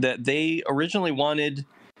that they originally wanted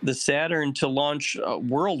the Saturn to launch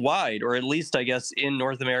worldwide, or at least, I guess, in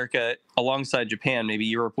North America alongside Japan. Maybe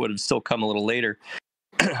Europe would have still come a little later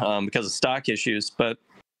because of stock issues. But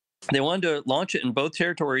they wanted to launch it in both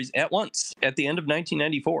territories at once at the end of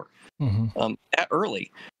 1994, that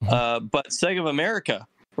early. But Sega of America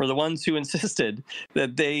were the ones who insisted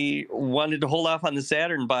that they wanted to hold off on the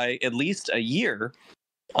Saturn by at least a year.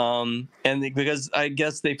 Because I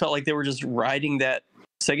guess they felt like they were just riding that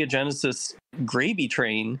Sega Genesis gravy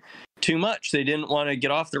train too much. They didn't want to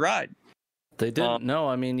get off the ride. They didn't. No,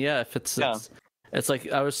 I mean, yeah. If it's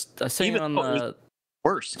like I was saying on the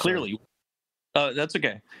worse. Clearly, that's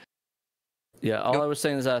okay. Yeah, all I was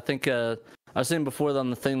saying is I think I was saying before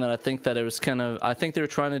on the thing that I think that it was kind of, I think they were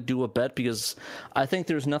trying to do a bet, because I think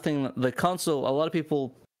there's nothing, the console, a lot of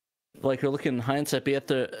people like are looking in hindsight, but you have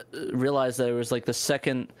to realize that it was like the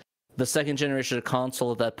second generation of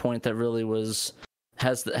console at that point that really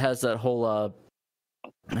has that whole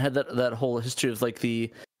had that whole history of like the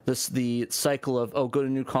cycle of go to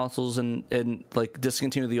new consoles and like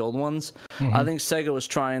discontinue the old ones. I think Sega was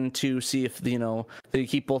trying to see if they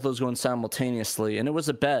keep both those going simultaneously, and it was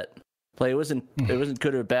a bet. Like it wasn't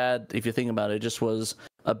good or bad if you think about it. It just was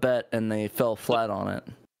a bet, and they fell flat on it.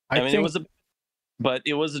 But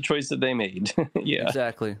it was a choice that they made. Yeah,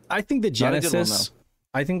 exactly. I think the Genesis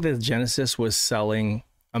was selling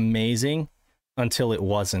amazing until it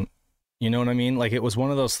wasn't. You know what I mean? Like it was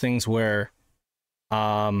one of those things where,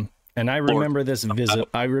 and I remember this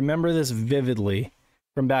vividly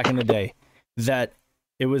from back in the day, that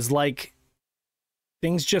it was like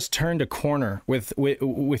things just turned a corner with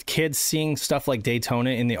kids seeing stuff like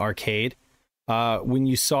Daytona in the arcade. When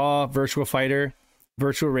you saw Virtua Fighter,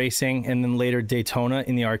 Virtua Racing, and then later Daytona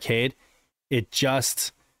in the arcade, it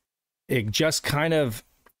just kind of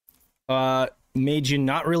made you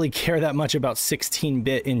not really care that much about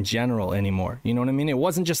 16-bit in general anymore. You know what I mean? It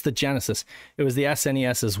wasn't just the Genesis, it was the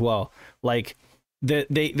SNES as well. Like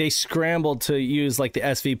they scrambled to use like the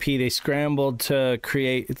SVP, they scrambled to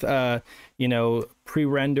create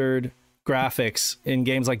pre-rendered graphics in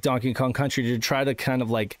games like Donkey Kong Country to try to kind of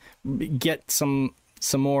like get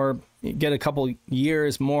get a couple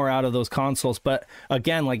years more out of those consoles. But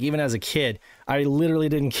again, like even as a kid, I literally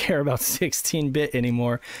didn't care about 16-bit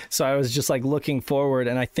anymore. So I was just like looking forward.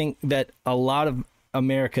 And I think that a lot of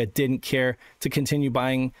America didn't care to continue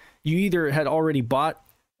buying. You either had already bought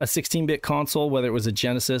a 16-bit console, whether it was a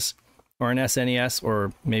Genesis or an SNES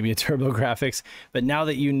or maybe a TurboGrafx. But now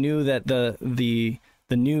that you knew that the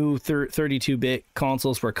new 32-bit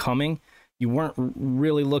consoles were coming, you weren't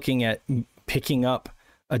really looking at picking up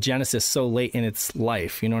a Genesis so late in its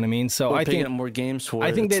life. You know what I mean? So I think more games for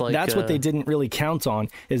I think that's what they didn't really count on,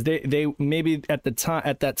 is they maybe at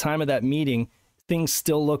that time of that meeting, things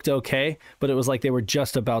still looked okay, but it was like they were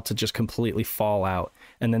just about to just completely fall out,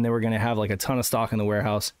 and then they were going to have like a ton of stock in the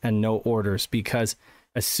warehouse and no orders, because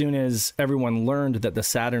as soon as everyone learned that the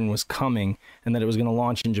Saturn was coming and that it was going to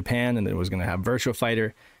launch in Japan and that it was going to have Virtua Fighter,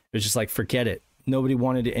 it was just like, forget it. Nobody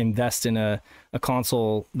wanted to invest in a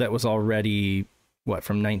console that was already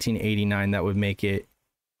from 1989. That would make it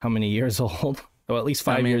how many years old? Well, at least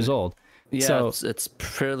 5 years old. Yeah, so it's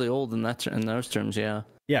fairly old in those terms. Yeah.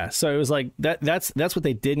 Yeah, so it was like that's what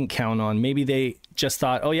they didn't count on. Maybe they just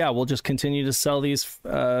thought, oh yeah, we'll just continue to sell these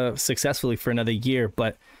successfully for another year,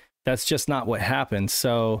 but that's just not what happened.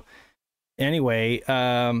 So anyway,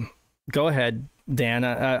 go ahead, Dan.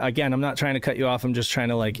 Again, I'm not trying to cut you off. I'm just trying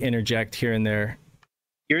to like interject here and there.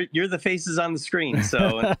 You're the faces on the screen,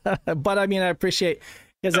 so. But I mean, I appreciate,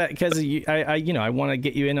 because I want to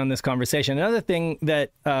get you in on this conversation. Another thing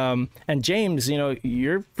that and James,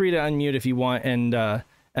 you're free to unmute if you want, and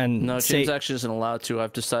no, James actually isn't allowed to.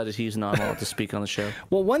 I've decided he's not allowed to speak on the show.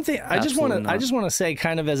 Well, one thing I just want to say,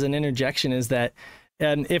 kind of as an interjection, is that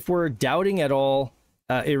if we're doubting at all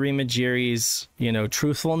Irimajiri's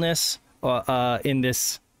truthfulness in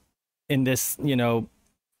these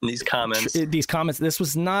comments, this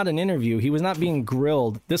was not an interview. He was not being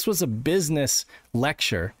grilled. This was a business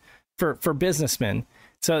lecture for businessmen.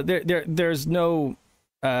 So there's no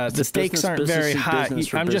the stakes aren't very high.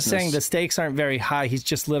 I'm just saying business. the stakes aren't very high. He's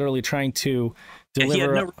just literally trying to Yeah,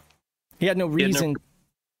 deliver. He had no reason.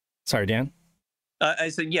 Sorry, Dan. I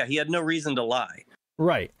said, yeah, he had no reason to lie.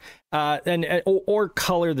 Right. Or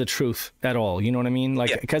color the truth at all. You know what I mean?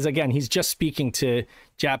 Like, because again, he's just speaking to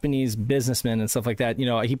Japanese businessmen and stuff like that. You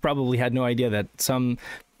know, he probably had no idea that some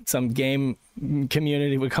game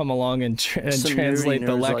community would come along and translate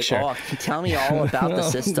the lecture. Like, oh, tell me all about the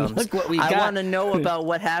systems. Look what we got. I want to know about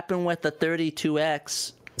what happened with the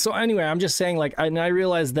 32X. So anyway, I'm just saying, like, and I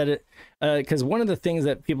realized that it, because one of the things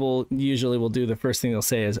that people usually will do, the first thing they'll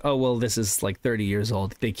say is, oh, well, this is like 30 years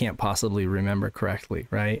old. They can't possibly remember correctly,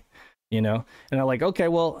 right? You know? And I'm like, okay,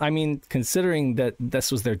 well, I mean, considering that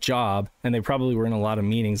this was their job and they probably were in a lot of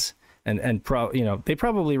meetings and you know, they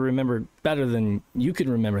probably remember better than you could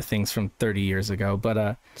remember things from 30 years ago.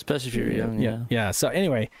 But especially if you're young, yeah. So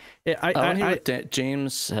anyway, I want to hear what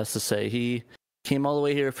James has to say. He came all the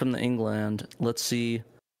way here from England. Let's see,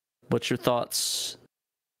 what's your thoughts,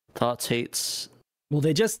 hates? Well,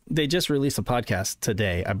 they just released a podcast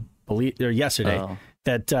today, I believe, or yesterday,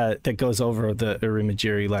 that goes over the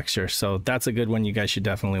Irimajiri lecture. So that's a good one. You guys should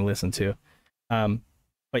definitely listen to.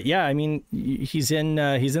 But yeah, I mean, he's in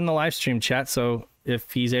the live stream chat, so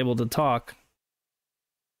if he's able to talk,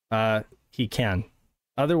 he can.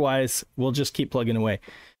 Otherwise, we'll just keep plugging away.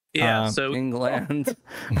 Yeah, so England.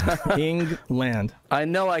 England. I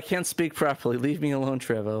know I can't speak properly. Leave me alone,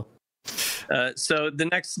 Trevo. So the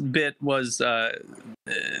next bit was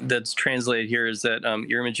that's translated here is that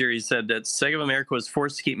Irimajiri said that Sega of America was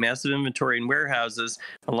forced to keep massive inventory in warehouses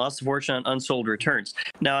and lost a fortune on unsold returns.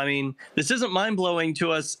 Now, I mean, this isn't mind-blowing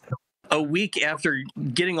to us a week after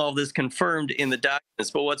getting all this confirmed in the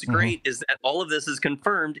documents, but what's great is that all of this is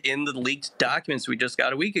confirmed in the leaked documents we just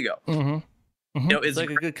got a week ago. You know, It's like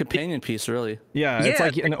a good companion piece, really. Yeah, it's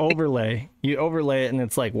like an overlay. You overlay it and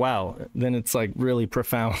it's like, wow, then it's like really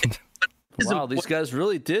profound. Wow, these guys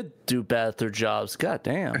really did do bad at their jobs. God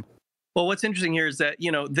damn. Well, what's interesting here is that,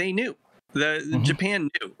 you know, they knew. Japan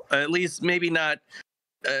knew, at least maybe not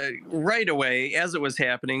right away as it was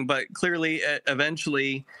happening, but clearly,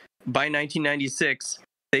 eventually, by 1996,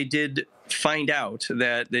 they did find out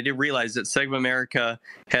that they did realize that Sega of America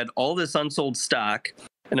had all this unsold stock.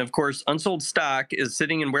 And of course, unsold stock is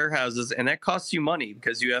sitting in warehouses, and that costs you money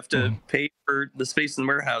because you have to pay for the space in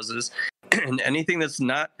warehouses. And anything that's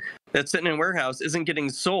sitting in a warehouse isn't getting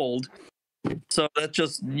sold. So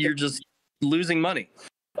you're just losing money,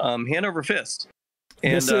 hand over fist.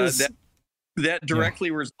 And that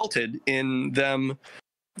directly resulted in them,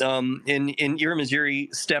 in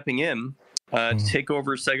Irimajiri stepping in to take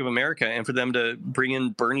over Sega of America, and for them to bring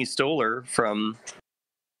in Bernie Stolar from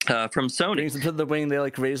Sony. Brings him to the wing. They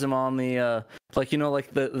like raise him on the like, you know,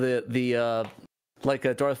 like the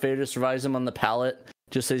like Darth Vader just rides him on the pallet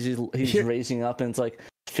just as he's raising up, and it's like,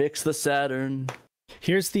 fix the Saturn.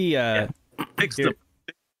 Here's the fix the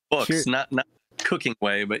books, not cooking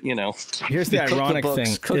way, but you know. Here's the ironic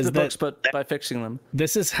thing: cook the books, but by fixing them.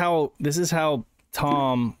 This is how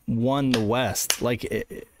Tom won the West. Like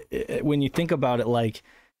when you think about it, like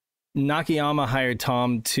Nakayama hired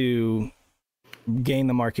Tom to gain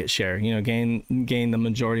the market share, you know, gain the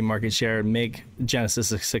majority market share, make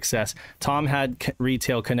Genesis a success. Tom had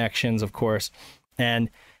retail connections, of course, and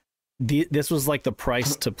this was like the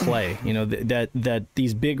price to play. You know, that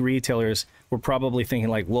these big retailers were probably thinking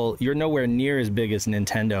like, well, you're nowhere near as big as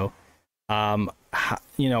Nintendo,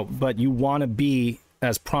 you know, but you want to be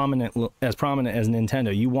as prominent as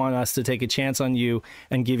Nintendo. You want us to take a chance on you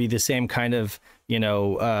and give you the same kind of, you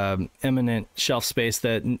know, eminent shelf space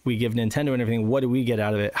that we give Nintendo and everything. What do we get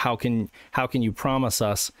out of it? How can you promise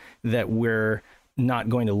us that we're not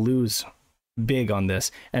going to lose big on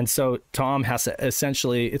this? And so Tom has to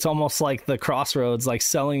essentially, it's almost like the crossroads, like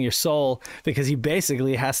selling your soul, because he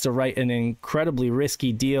basically has to write an incredibly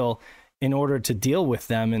risky deal in order to deal with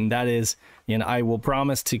them. And that is, you know, I will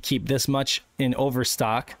promise to keep this much in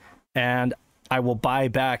overstock, and I will buy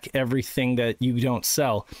back everything that you don't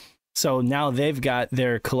sell. So now they've got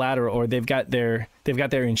their collateral, or they've got their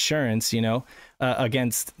insurance, you know,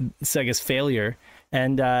 against Sega's failure.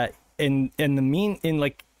 And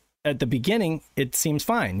at the beginning, it seems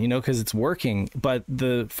fine, you know, because it's working. But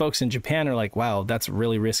the folks in Japan are like, wow, that's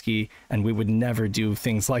really risky, and we would never do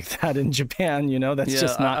things like that in Japan. You know, that's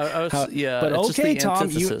just not. But okay,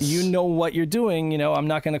 Tom, you know what you're doing. You know, I'm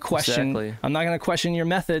not going to question. Exactly. I'm not going to question your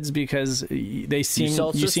methods, because you seem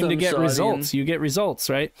to get results. You get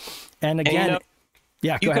results, right? And again.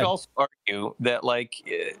 Yeah, you could also argue that, like,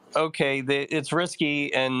 okay, it's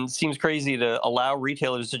risky and seems crazy to allow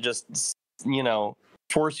retailers to just, you know,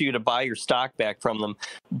 force you to buy your stock back from them.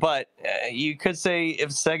 But you could say if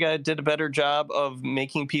Sega did a better job of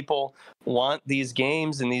making people want these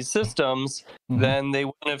games and these systems, then they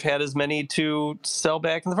wouldn't have had as many to sell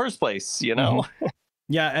back in the first place, you know?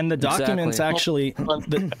 Yeah, and the documents actually,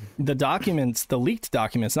 the documents, the leaked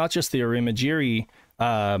documents, not just the Arimajiri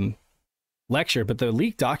lecture, but the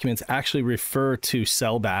leaked documents actually refer to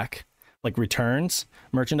sellback, like returns,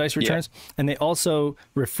 merchandise returns, and they also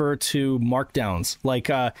refer to markdowns. Like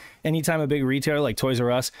anytime a big retailer like Toys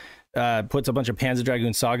R Us puts a bunch of Panzer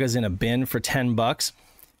Dragoon Sagas in a bin for $10,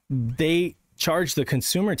 they charge the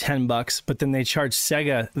consumer $10, but then they charge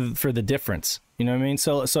Sega for the difference. You know what I mean?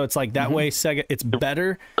 So it's like that way Sega, it's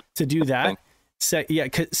better to do that.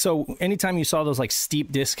 So anytime you saw those like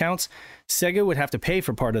steep discounts, Sega would have to pay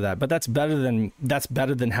for part of that, but that's better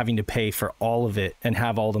than having to pay for all of it and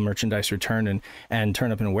have all the merchandise returned and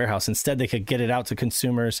turn up in a warehouse. Instead, they could get it out to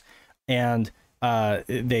consumers and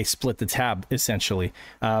they split the tab essentially.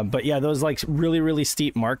 But yeah, those like really, really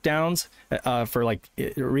steep markdowns for like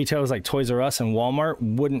retailers like Toys R Us and Walmart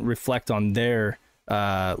wouldn't reflect on their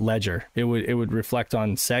ledger. It would reflect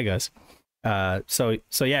on Sega's.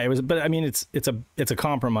 So yeah, it was, but I mean, it's a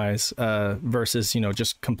compromise versus, you know,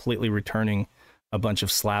 just completely returning a bunch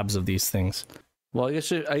of slabs of these things. Well, I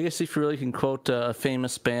guess if you really can quote a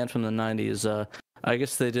famous band from the 90s, I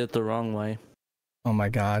guess they did it the wrong way. Oh my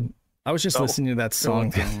God. I was just listening to that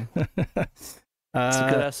song. It's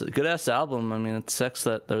a good ass album. I mean, it sucks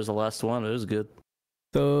that there was the last one. It was good.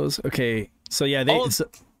 Okay. So yeah,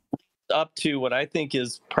 up to what I think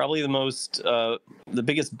is probably the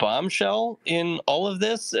biggest bombshell in all of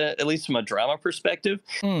this, at least from a drama perspective.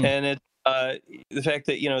 And it's the fact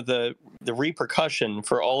that, you know, the repercussion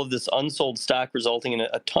for all of this unsold stock resulting in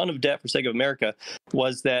a ton of debt for Sega of America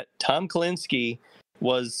was that Tom Kalinske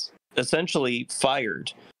was essentially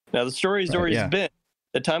fired. Now, the story has always been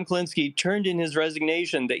that Tom Kalinske turned in his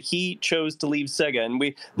resignation, that he chose to leave Sega. And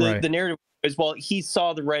the narrative is, well, he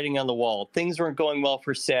saw the writing on the wall. Things weren't going well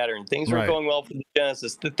for Saturn. Things weren't going well for the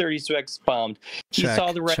Genesis. The 32X bombed. He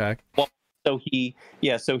saw the writing on the wall.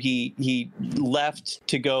 So he left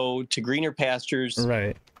to go to greener pastures.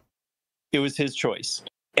 Right. It was his choice.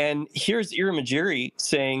 And here's Irimajiri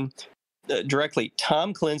saying directly,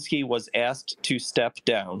 Tom Kalinske was asked to step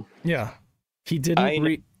down. Yeah. He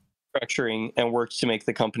didn't restructuring and worked to make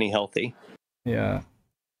the company healthy. Yeah.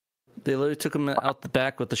 They literally took him out the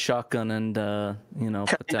back with the shotgun and,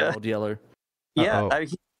 put that old yeller. Yeah.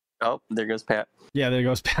 There goes Pat. Yeah, there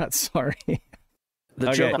goes Pat. Sorry.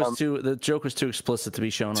 The joke was too explicit to be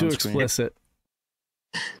shown on screen. Too explicit.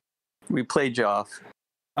 We played you off.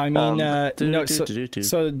 I mean,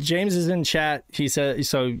 so James is in chat. He said,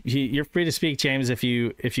 you're free to speak, James, if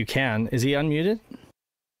you can. Is he unmuted?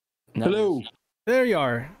 No. Hello. There you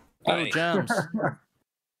are. Hello, James.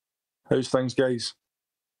 How's things, guys?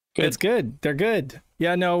 Good. It's good. They're good.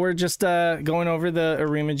 Yeah, no, we're just going over the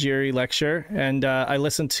Arimajiri lecture, and I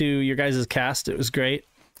listened to your guys' cast. It was great,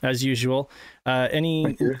 as usual.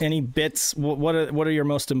 Any bits? What are your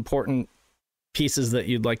most important pieces that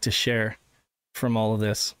you'd like to share from all of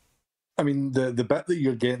this? I mean, the bit that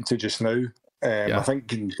you're getting to just now, I think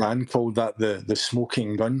Dan called that the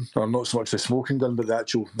smoking gun, or not so much the smoking gun, but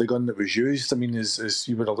the gun that was used. I mean, as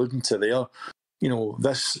you were alluding to there, you know,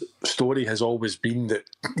 this story has always been that,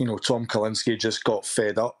 you know, Tom Kalinske just got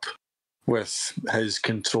fed up with his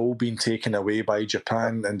control being taken away by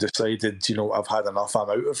Japan and decided, you know, I've had enough, I'm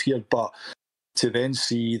out of here. But to then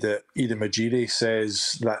see that Irimajiri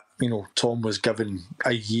says that, you know, Tom was given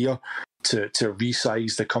a year to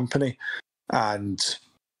resize the company and,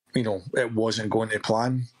 you know, it wasn't going to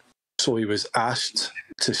plan. So he was asked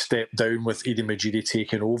to step down with Irimajiri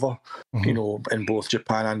taking over, you know, in both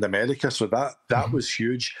Japan and America. So that was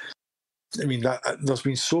huge. I mean, there's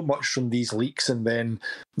been so much from these leaks, and then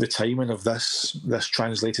the timing of this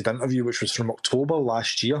translated interview, which was from October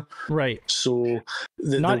last year. Right. So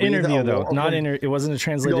not interview though. It wasn't a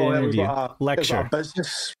translated interview. Lecture. It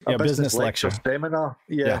was a business lecture seminar.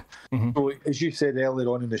 Yeah. So as you said earlier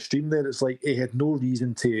on in the stream, there, it's like he had no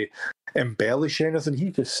reason to embellish anything.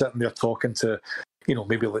 He just sitting there talking to, you know,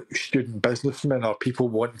 maybe like student businessmen or people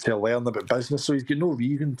wanting to learn about business. So he's got no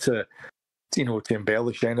reason to, you know, to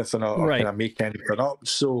embellish anything or kind of make anything up.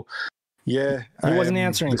 So yeah, he wasn't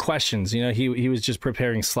answering questions. You know, he was just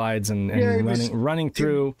preparing slides and running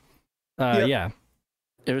through. It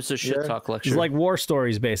was a shit talk lecture. It's like war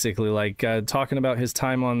stories, basically, like talking about his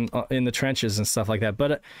time in the trenches and stuff like that.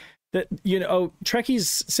 But Trekkie's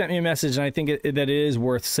sent me a message, and I think that it is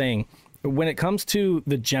worth saying. When it comes to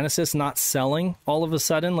the Genesis not selling all of a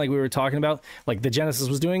sudden, like we were talking about, like the Genesis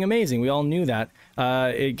was doing amazing. We all knew that.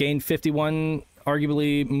 It gained 51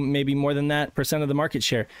 arguably maybe more than that percent of the market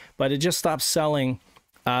share, but it just stopped selling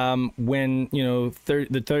when the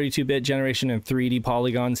 32-bit generation and 3D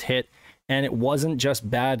polygons hit. And it wasn't just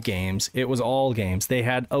bad games, it was all games. They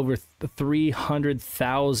had over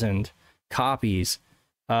 300,000 copies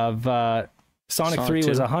of Sonic 3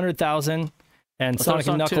 was 100,000, and Sonic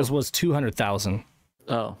and Knuckles was 200,000.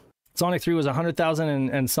 Oh. Sonic 3 was 100,000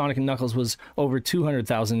 and Sonic and Knuckles was over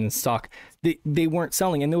 200,000 in stock. They weren't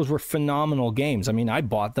selling, and those were phenomenal games. I mean, I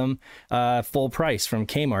bought them full price from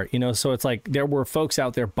Kmart, so it's like there were folks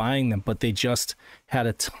out there buying them, but they just had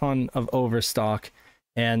a ton of overstock.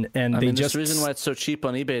 And there's a reason why it's so cheap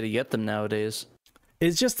on eBay to get them nowadays.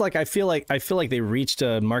 It's just like I feel like they reached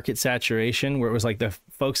a market saturation where it was like the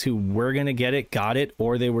folks who were gonna get it got it,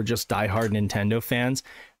 or they were just diehard Nintendo fans.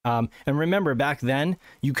 And remember, back then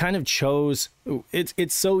you kind of chose.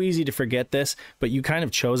 It's so easy to forget this, but you kind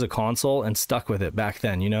of chose a console and stuck with it back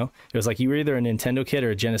then. It was like you were either a Nintendo kid or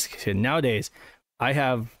a Genesis kid. Nowadays, I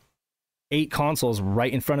have 8 consoles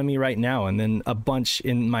right in front of me right now, and then a bunch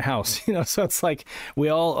in my house, so it's like we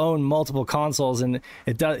all own multiple consoles, and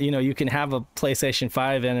it does, you can have a PlayStation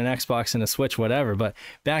 5 and an Xbox and a Switch, whatever. But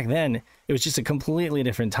back then it was just a completely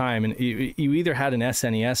different time, and you either had an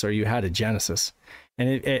SNES or you had a Genesis.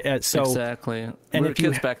 And so exactly, and we were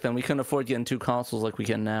kids back then, we couldn't afford getting 2 consoles like we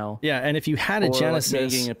can now. Yeah, and if you had a Genesis, like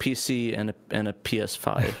making a PC and a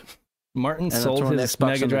PS5. Martin sold his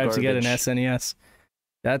Mega Drive to get an SNES.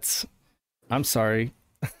 I'm sorry.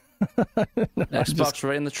 Xbox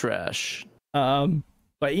right in the trash.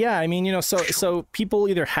 But yeah, I mean, so people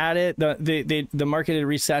either had it, the market had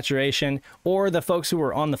reached saturation, or the folks who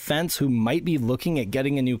were on the fence who might be looking at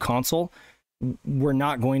getting a new console were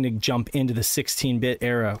not going to jump into the 16-bit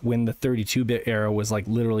era when the 32-bit era was like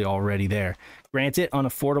literally already there. Granted,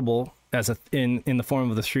 unaffordable in the form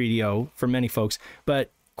of the 3DO for many folks,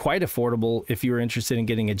 but quite affordable if you were interested in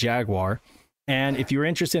getting a Jaguar. And if you're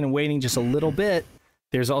interested in waiting just a little bit,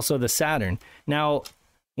 there's also the Saturn. Now,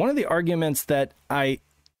 one of the arguments that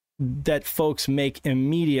folks make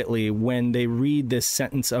immediately when they read this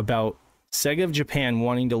sentence about Sega of Japan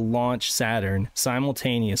wanting to launch Saturn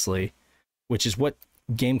simultaneously, which is what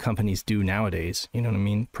game companies do nowadays, you know what I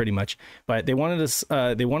mean, pretty much. But they wanted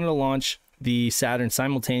to launch the Saturn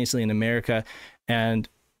simultaneously in America and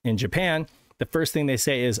in Japan. The first thing they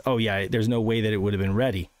say is, "Oh yeah, there's no way that it would have been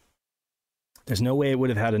ready. There's no way it would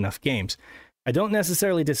have had enough games." I don't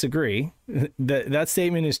necessarily disagree. That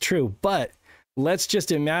statement is true, but let's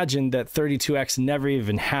just imagine that 32X never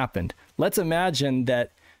even happened. Let's imagine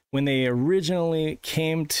that when they originally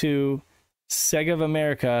came to Sega of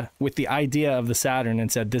America with the idea of the Saturn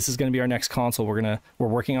and said, "This is going to be our next console. We're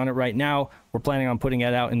working on it right now. We're planning on putting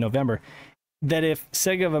it out in November." That if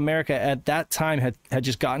Sega of America at that time had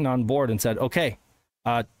just gotten on board and said, "Okay,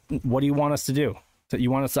 what do you want us to do? So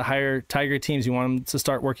you want us to hire Tiger teams? You want them to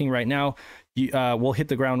start working right now? We'll hit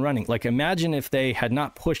the ground running." Like, imagine if they had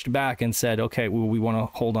not pushed back and said, "Okay, we want to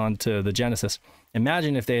hold on to the Genesis."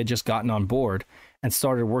 Imagine if they had just gotten on board and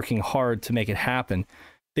started working hard to make it happen.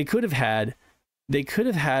 They could have had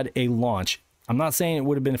a launch. I'm not saying it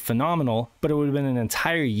would have been phenomenal, but it would have been an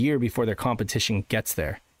entire year before their competition gets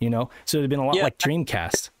there. So it would have been a lot like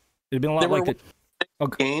Dreamcast. It would have been a lot like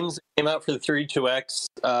games that came out for the 32X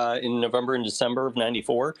in November and December of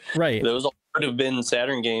 '94. Right. Those all could have been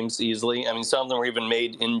Saturn games easily. I mean, some of them were even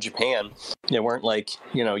made in Japan. They weren't like,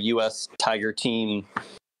 U.S. Tiger Team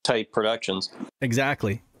type productions.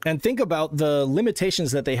 Exactly. And think about the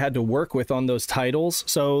limitations that they had to work with on those titles.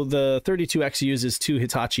 So the 32X uses 2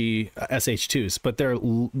 Hitachi SH2s, but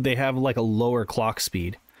they have like a lower clock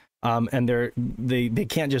speed. And they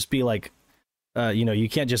can't just be like, you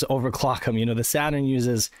can't just overclock them. The Saturn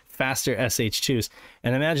uses faster SH2s.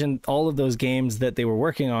 And imagine all of those games that they were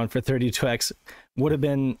working on for 32X would have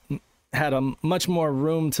had a much more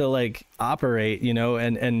room to like operate,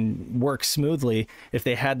 and work smoothly if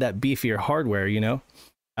they had that beefier hardware,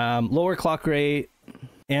 lower clock rate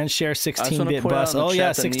and share 16-bit bus. Oh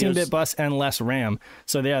yeah, 16-bit bus and less RAM.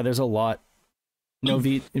 So yeah, there's a lot. No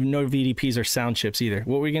VDPs or sound chips either.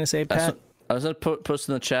 What were you gonna say, Pat? I was gonna post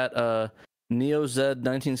in the chat. Neo Z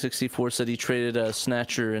 1964 said he traded a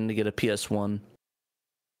Snatcher in to get a PS1.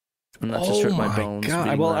 And that just hurt my bones.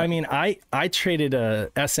 God. Well, I mean, I traded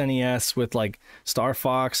a SNES with like Star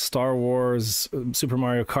Fox, Star Wars, Super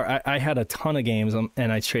Mario Kart. I had a ton of games,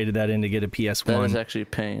 and I traded that in to get a PS1. That was actually a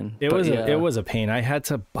pain. It was a pain. I had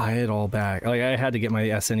to buy it all back. Like, I had to get my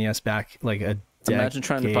SNES back like a decade. Imagine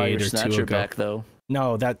trying to buy your Snatcher back, though.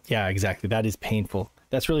 No, exactly. That is painful.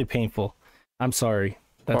 That's really painful. I'm sorry.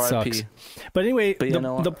 That sucks. But anyway,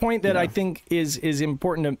 the point that I think is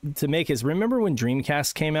important to make is, remember when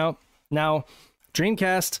Dreamcast came out? Now,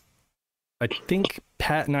 Dreamcast, I think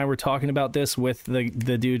Pat and I were talking about this with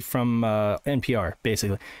the dude from NPR,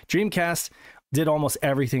 basically. Dreamcast did almost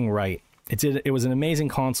everything right. It was an amazing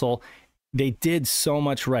console. They did so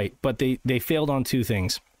much right, but they failed on two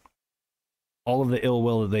things. All of the ill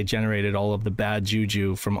will that they generated, all of the bad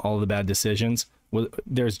juju from all of the bad decisions,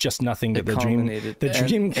 there's just nothing that the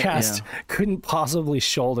Dreamcast couldn't possibly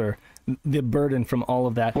shoulder the burden from all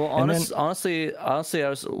of that. Well, honestly, I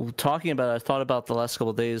was talking about it. I thought about the last couple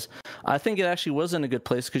of days. I think it actually was in a good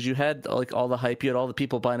place because you had like all the hype, you had all the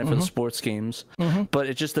people buying it for the sports games, but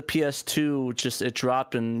it just the PS2 it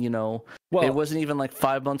dropped, and it wasn't even like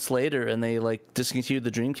 5 months later, and they like discontinued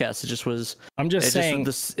the Dreamcast. It just was. I'm just saying,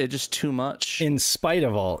 it just too much. In spite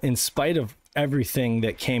of everything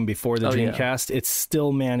that came before the Dreamcast, it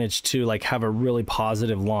still managed to like have a really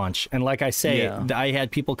positive launch. And like I say, I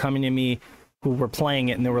had people coming to me who were playing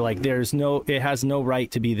it and they were like, it has no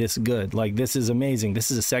right to be this good. Like, this is amazing.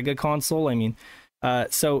 This is a Sega console. I mean,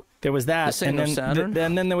 so there was that. And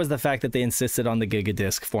then there was the fact that they insisted on the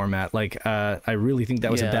Gigadisc format. Like, I really think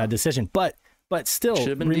that was a bad decision, but still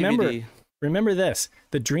remember this,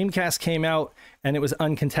 the Dreamcast came out and it was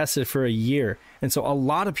uncontested for a year. And so a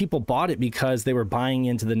lot of people bought it because they were buying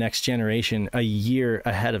into the next generation a year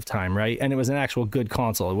ahead of time, right? And it was an actual good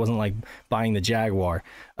console. It wasn't like buying the Jaguar.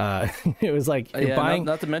 It was like buying...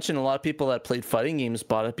 Not to mention a lot of people that played fighting games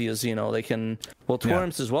bought it because, they can... Well,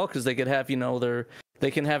 tournaments as well, because they could have, they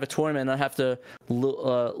can have a tournament and not have to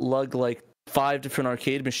lug like 5 different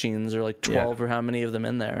arcade machines or like 12 or how many of them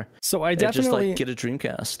in there. So I definitely just get a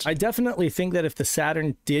Dreamcast. I definitely think that if the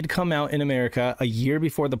Saturn did come out in America a year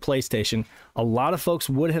before the PlayStation, a lot of folks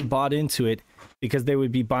would have bought into it because they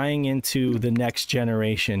would be buying into the next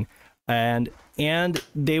generation, and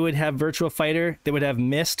they would have Virtua Fighter, they would have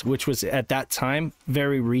Myst, which was at that time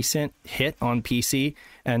very recent hit on PC,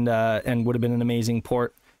 and would have been an amazing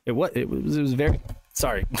port. It was very...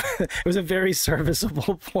 Sorry, it was a very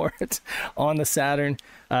serviceable port on the Saturn,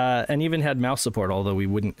 and even had mouse support, although we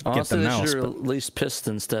wouldn't get the mouse. They should have released Pissed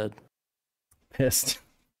instead. Pissed.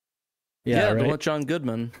 Yeah, right? The one with John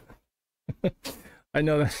Goodman. I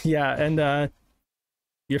know that. Yeah, and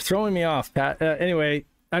you're throwing me off, Pat. Anyway,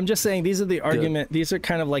 I'm just saying these are the argument. These are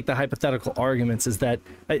kind of like the hypothetical arguments. Is that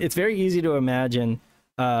it's very easy to imagine.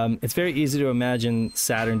 It's very easy to imagine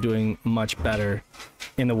Saturn doing much better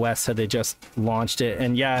in the West had they just launched it.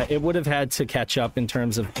 And it would have had to catch up in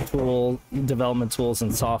terms of development tools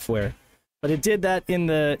and software. But it did that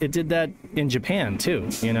in Japan too,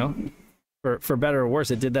 For better or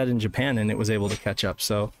worse, it did that in Japan and it was able to catch up.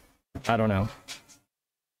 So I don't know.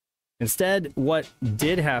 Instead, what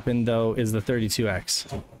did happen though is the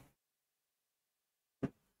 32X.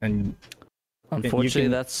 And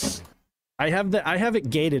unfortunately I have it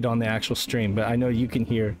gated on the actual stream, but I know you can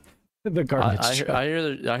hear the garbage truck. I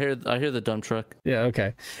hear the dump truck. Yeah.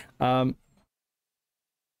 Okay.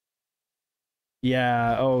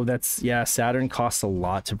 Saturn costs a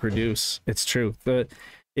lot to produce. It's true.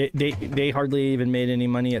 They hardly even made any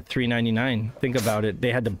money at $399. Think about it.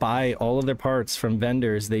 They had to buy all of their parts from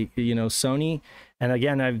vendors. Sony, and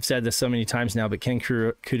again, I've said this so many times now, but Ken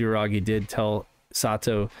Kutaragi did tell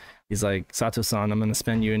Sato. He's like, Sato-san, I'm gonna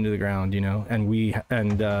spend you into the ground, and I'm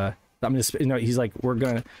gonna, he's like, we're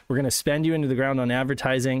gonna spend you into the ground on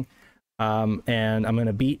advertising, and I'm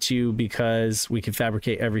gonna beat you because we can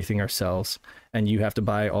fabricate everything ourselves, and you have to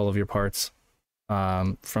buy all of your parts,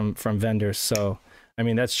 from vendors. So, I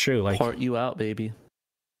mean, that's true. Like, part you out, baby.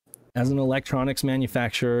 As an electronics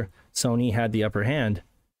manufacturer, Sony had the upper hand.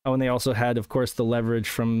 Oh, and they also had, of course, the leverage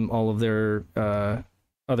from all of their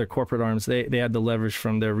other corporate arms. They had the leverage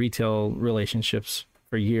from their retail relationships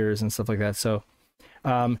for years and stuff like that. So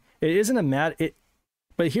it isn't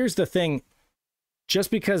but here's the thing, just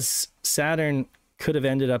because Saturn could have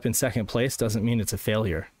ended up in second place doesn't mean it's a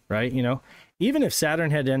failure, right? Even if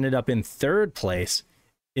Saturn had ended up in third place,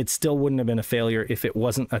 it still wouldn't have been a failure if it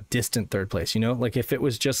wasn't a distant third place, like if it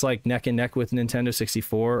was just like neck and neck with Nintendo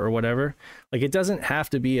 64 or whatever. Like, it doesn't have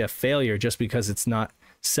to be a failure just because it's not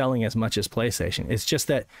selling as much as PlayStation. It's just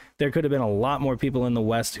that there could have been a lot more people in the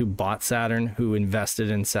West who bought Saturn, who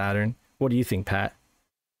invested in Saturn. What do you think, Pat?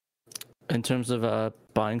 In terms of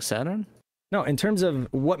buying Saturn? No, in terms of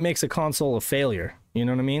what makes a console a failure. You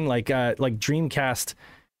know what I mean? Like Dreamcast,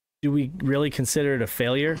 do we really consider it a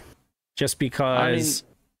failure just because?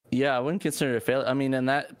 I wouldn't consider it a failure. I mean, and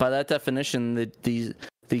that, by that definition, the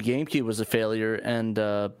GameCube was a failure, and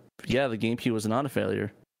the GameCube was not a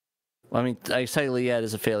failure. I mean, I say it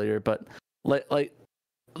is a failure, but like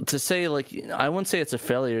to say, like, I wouldn't say it's a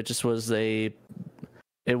failure. It just was it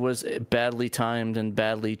it was badly timed and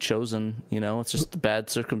badly chosen. You know, it's just bad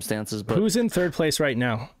circumstances. But who's in third place right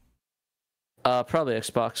now? Probably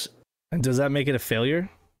Xbox. And does that make it a failure?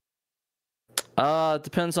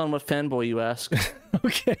 Depends on what fanboy you ask.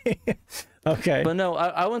 Okay. Okay. But no,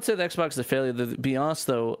 I wouldn't say the Xbox is a failure. To be honest,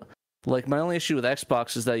 though, like my only issue with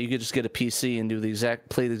Xbox is that you could just get a PC and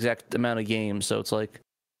play the exact amount of games. So it's like,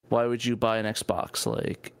 why would you buy an Xbox?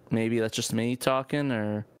 Like, maybe that's just me talking,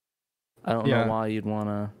 or I don't know why you'd want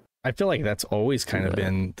to. I feel like that's always kind of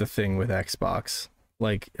been the thing with Xbox.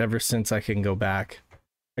 Like, ever since I can go back.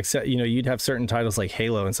 Except, you know, you'd have certain titles like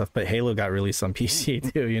Halo and stuff, but Halo got released on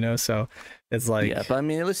PC too, you know? So it's like... Yeah, but I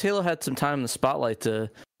mean, at least Halo had some time in the spotlight to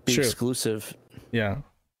be exclusive. Yeah.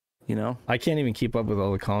 You know? I can't even keep up with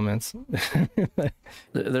all the comments.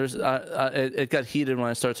 There's it got heated when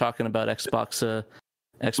I started talking about Xbox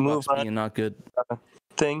being not good.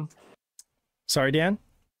 Thing. Sorry, Dan?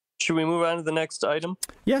 Should we move on to the next item?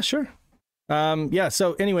 Yeah, sure.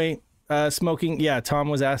 So anyway, smoking, Tom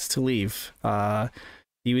was asked to leave.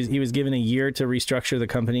 He was given a year to restructure the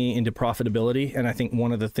company into profitability, and I think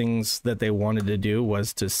one of the things that they wanted to do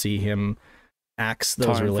was to see him axe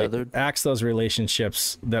those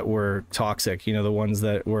relationships that were toxic. You know, the ones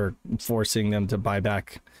that were forcing them to buy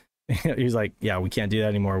back. He was like, "Yeah, we can't do that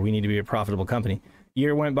anymore. We need to be a profitable company."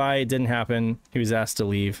 Year went by, it didn't happen. He was asked to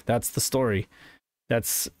leave. That's the story.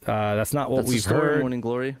 That's not what we've heard. Morning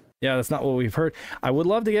Glory. Yeah, that's not what we've heard. I would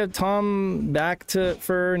love to get Tom back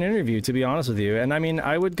for an interview, to be honest with you. And I mean,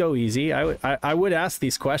 I would go easy. I would ask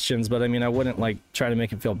these questions, but I mean, I wouldn't like try to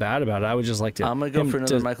make him feel bad about it. I would just like to. I'm gonna go for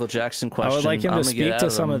another Michael Jackson question. I would like him to speak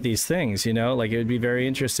to some of these things. You know, like it would be very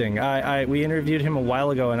interesting. We interviewed him a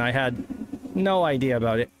while ago, and I had no idea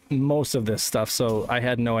about it, most of this stuff. So I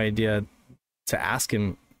had no idea to ask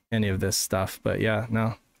him any of this stuff. But yeah,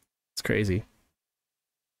 no, it's crazy.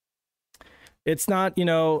 It's not, you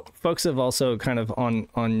know, folks have also kind of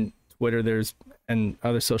on Twitter, and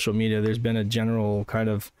other social media, there's been a general kind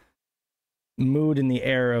of mood in the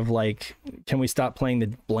air of like, can we stop playing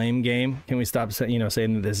the blame game? Can we stop, saying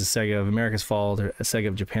that this is Sega of America's fault or Sega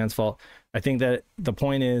of Japan's fault? I think that the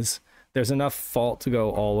point is there's enough fault to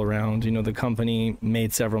go all around. You know, the company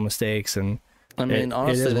made several mistakes, and I mean,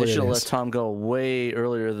 honestly, they should have let Tom go way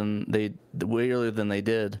earlier than they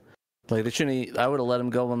did. Like, they shouldn't. I would have let him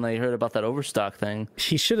go when they heard about that Overstock thing.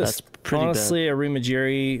 He should have. Honestly,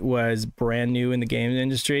 Arimajiri was brand new in the game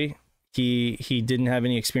industry. He didn't have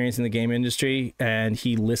any experience in the game industry, and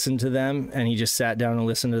he listened to them, and he just sat down and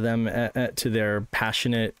listened to them to their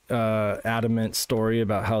passionate, adamant story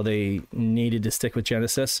about how they needed to stick with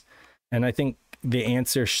Genesis. And I think the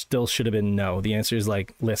answer still should have been no. The answer is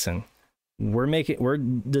like, listen, we're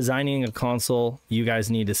designing a console. You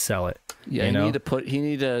guys need to sell it. Yeah, he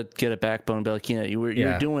need to get a backbone and be like,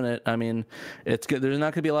 you're doing it. I mean, it's good. There's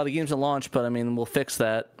not going to be a lot of games at launch, but I mean, we'll fix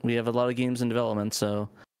that. We have a lot of games in development, so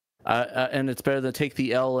and it's better to take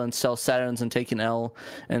the L and sell Saturns and take an L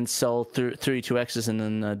and sell 32Xs and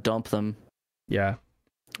then dump them. Yeah.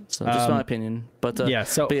 So just my opinion, but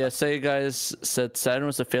Sega guys said Saturn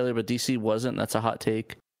was a failure, but DC wasn't. That's a hot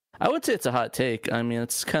take. I would say it's a hot take. I mean,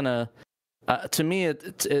 it's kind of to me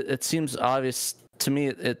it seems obvious. To me,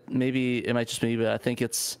 it might just be, but I think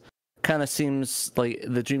it's kind of seems like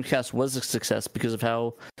the Dreamcast was a success because of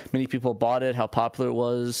how many people bought it, how popular it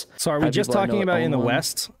was. So are we just talking about in the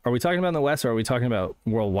West? Are we talking about in the West, or are we talking about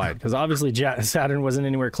worldwide? Because obviously Saturn wasn't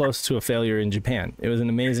anywhere close to a failure in Japan. It was an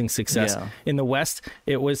amazing success. Yeah. In the West,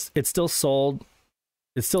 it still sold.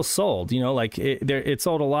 It still sold, like it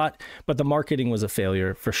sold a lot, but the marketing was a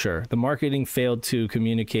failure for sure. The marketing failed to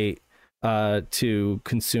communicate to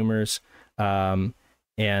consumers.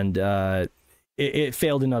 It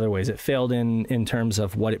failed in other ways. It failed in terms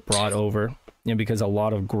of what it brought over, because a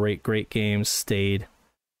lot of great games stayed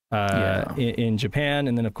in Japan,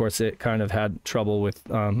 and then of course it kind of had trouble with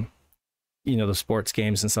the sports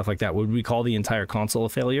games and stuff like that. Would we call the entire console a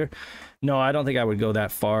failure? No, I don't think I would go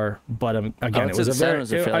that far. But again, it was a very.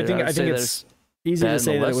 I think it's easy to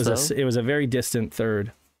say that it was a very distant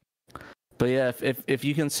third. But yeah, if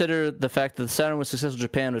you consider the fact that the Saturn was successful in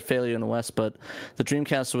Japan but failure in the West, but the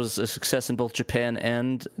Dreamcast was a success in both Japan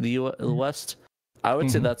and the West, I would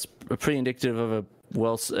say that's pretty indicative of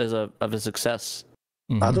a success.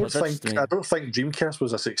 Mm-hmm. I don't think Dreamcast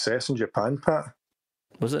was a success in Japan, Pat.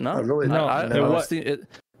 Was it not? I really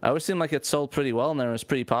I always seem like it sold pretty well in there. It was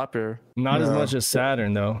pretty popular. Not as much as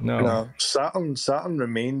Saturn, though. No. Saturn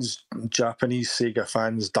remains Japanese Sega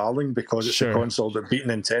fans' darling because it's a console that beat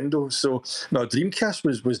Nintendo. So, no,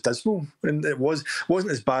 Dreamcast was dismal, and it wasn't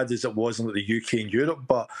as bad as it was in the UK and Europe.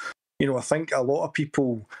 But I think a lot of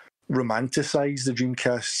people romanticize the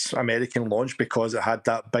Dreamcast's American launch because it had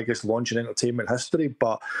that biggest launch in entertainment history,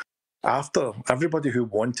 but after everybody who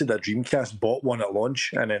wanted a Dreamcast bought one at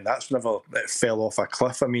launch, and then that's never, it fell off a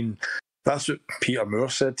cliff. I mean, that's what Peter Moore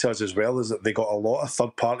said to us as well, is that they got a lot of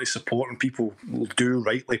third-party support, and people do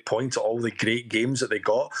rightly point at all the great games that they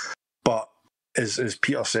got. But as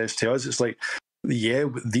Peter says to us, it's like, yeah,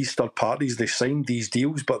 these third parties, they signed these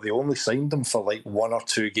deals, but they only signed them for like 1 or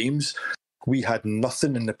 2 games. We had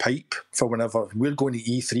nothing in the pipe for whenever we're going to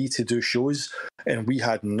E3 to do shows, and we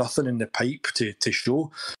had nothing in the pipe to show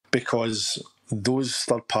because those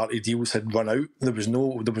third-party deals had run out. There was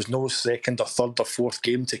no second or third or fourth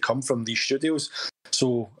game to come from these studios.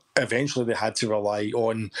 So eventually they had to rely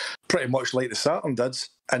on, pretty much like the Saturn did,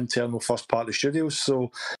 internal first-party studios.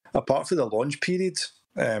 So apart from the launch period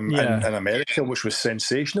in America, which was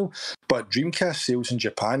sensational, but Dreamcast sales in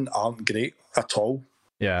Japan aren't great at all.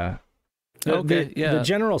 Yeah. The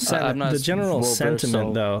general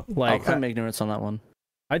sentiment, though, like, I'll claim ignorance on that one.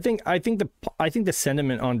 I think the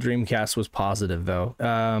sentiment on Dreamcast was positive, though.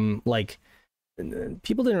 Like,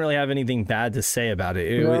 people didn't really have anything bad to say about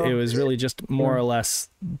it. It was really just more or less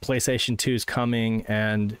PlayStation 2's coming,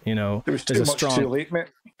 and it was too much too late, mate.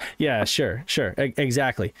 Yeah, sure,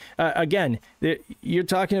 exactly. Again, you're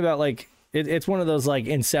talking about like. It's one of those like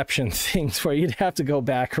Inception things where you'd have to go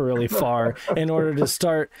back really far in order to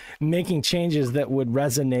start making changes that would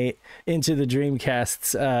resonate into the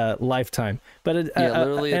Dreamcast's lifetime. But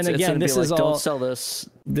literally, and again, this is like, all. Don't sell this.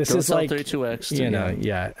 This don't is sell like 32X.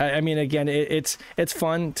 Yeah. I mean, again, it's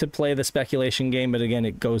fun to play the speculation game, but again,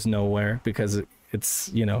 it goes nowhere because it's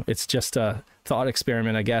just a thought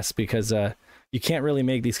experiment, I guess, because. You can't really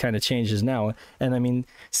make these kind of changes now. And I mean,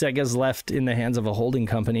 Sega's left in the hands of a holding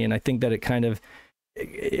company, and I think that it kind of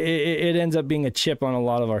it ends up being a chip on a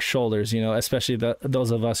lot of our shoulders, especially those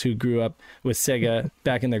of us who grew up with Sega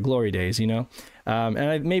back in their glory days, and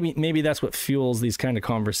maybe that's what fuels these kind of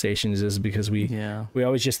conversations, is because we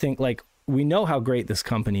always just think like, we know how great this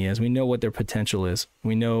company is. We know what their potential is.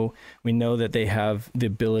 We know that they have the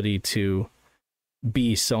ability to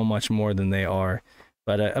be so much more than they are.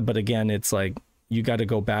 But again, it's like you got to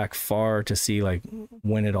go back far to see like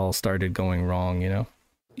when it all started going wrong,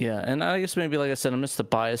 Yeah, and I guess maybe, like I said, I'm just the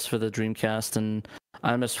bias for the Dreamcast, and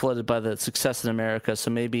I'm just flooded by the success in America.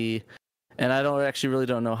 So maybe, and I really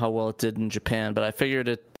don't know how well it did in Japan, but I figured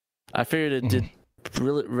it did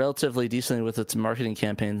really relatively decently with its marketing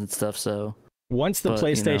campaigns and stuff. So once the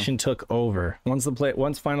PlayStation took over,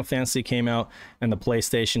 once Final Fantasy came out and the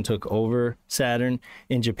PlayStation took over Saturn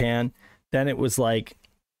in Japan, then it was like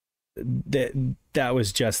that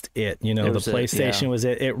was just it. The PlayStation was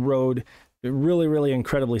it. It rode really, really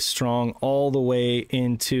incredibly strong all the way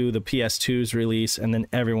into the PS2's release, and then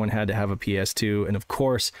everyone had to have a PS2. And of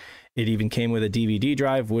course, it even came with a DVD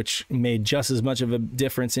drive, which made just as much of a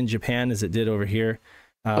difference in Japan as it did over here.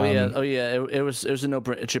 It was a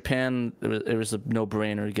no-brainer. Japan, it was a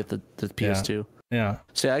no-brainer to get the PS2. Yeah.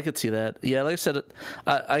 See, I could see that. Yeah, like I said,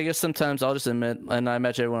 I guess sometimes I'll just admit, and I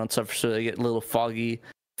imagine everyone suffers, so they get a little foggy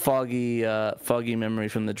memory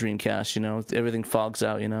from the Dreamcast. Everything fogs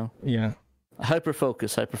out. Yeah. Hyper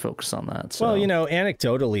focus on that. So. Well,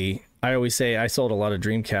 anecdotally, I always say I sold a lot of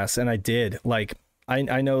Dreamcasts, and I did. Like,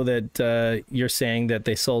 I know that you're saying that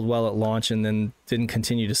they sold well at launch and then didn't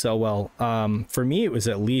continue to sell well. For me, it was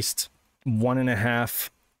at least 1.5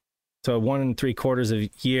 to 1 3/4 of a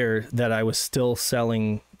year that I was still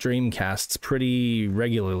selling Dreamcasts pretty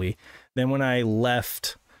regularly. Then when I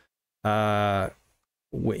left, Sears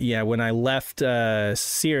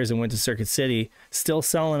and went to Circuit City, still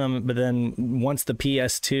selling them. But then once the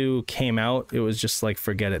PS2 came out, it was just like,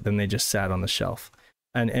 forget it. Then they just sat on the shelf.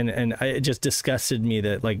 And it just disgusted me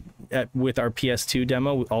that like with our PS2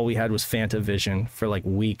 demo, all we had was Fantavision for like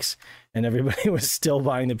weeks, and everybody was still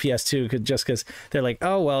buying the PS2 because they're like,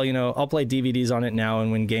 oh well, I'll play DVDs on it now,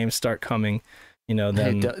 and when games start coming,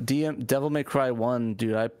 then Devil May Cry 1,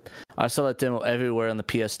 dude, I saw that demo everywhere on the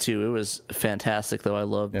PS2. It was fantastic, though. I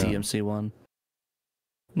loved DMC 1.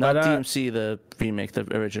 Not DMC the remake,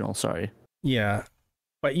 the original. Sorry. Yeah,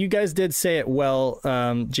 but you guys did say it well,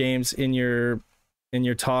 James, in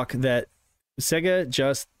your talk, that Sega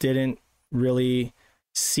just didn't really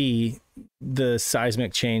see the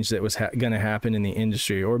seismic change that was going to happen in the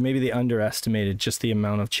industry, or maybe they underestimated just the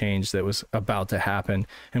amount of change that was about to happen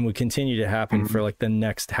and would continue to happen for like the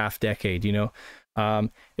next half decade. It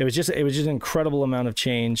was just an incredible amount of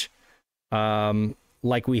change,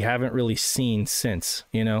 like we haven't really seen since.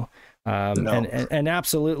 No. And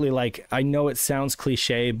absolutely, like, I know it sounds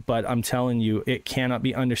cliche, but I'm telling you, it cannot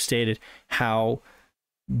be understated how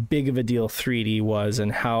big of a deal 3D was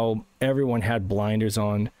and how everyone had blinders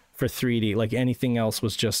on for 3D. Like anything else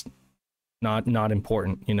was just not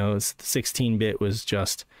important. 16-bit was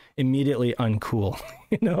just immediately uncool.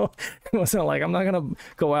 It wasn't like, I'm not gonna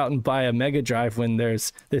go out and buy a Mega Drive when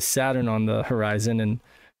there's this Saturn on the horizon and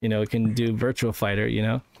it can do Virtua Fighter.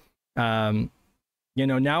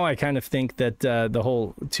 Now I kind of think that the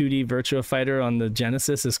whole 2D Virtua Fighter on the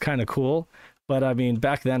Genesis is kind of cool. But I mean,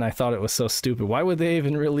 back then I thought it was so stupid. Why would they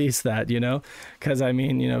even release that? Because I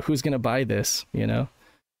mean, who's gonna buy this?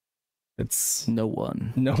 It's no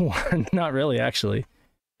one. Not really, actually.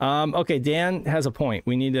 Okay, Dan has a point.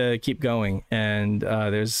 We need to keep going, and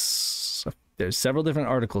there's several different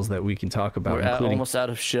articles that we can talk about. We're including... almost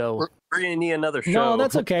out of show. We're gonna need another show. No,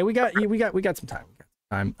 that's okay. We got some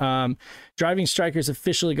time. Driving Strikers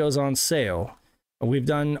officially goes on sale. We've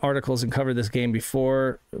done articles and covered this game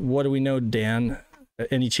before. What do we know, Dan?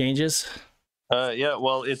 Any changes? Yeah,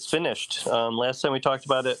 well, it's finished. Last time we talked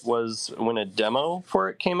about it was when a demo for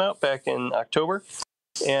it came out back in October,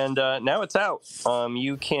 and now it's out.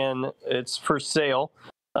 It's for sale,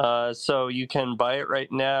 so you can buy it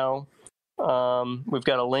right now. We've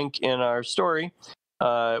got a link in our story.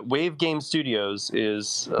 Wave Game Studios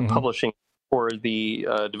is publishing for the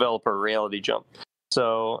developer Reality Jump.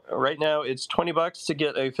 So right now it's $20 to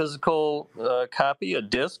get a physical copy, a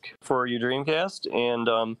disc for your Dreamcast,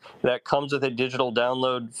 and that comes with a digital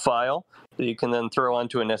download file that you can then throw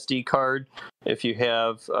onto an SD card if you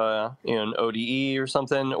have an ODE or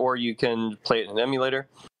something, or you can play it in an emulator.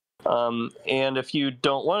 And if you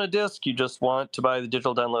don't want a disc, you just want to buy the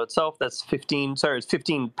digital download itself, it's 15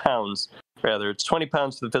 pounds rather. It's 20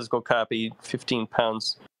 pounds for the physical copy, 15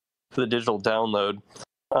 pounds for the digital download.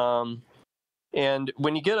 And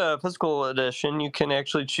when you get a physical edition, you can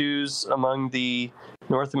actually choose among the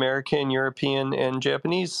North American, European, and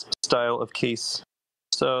Japanese style of case.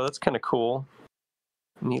 So that's kind of cool.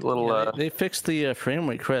 Neat little... Yeah, they fixed the frame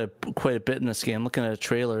rate quite a bit in this game. Looking at a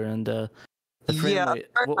trailer, and the frame rate...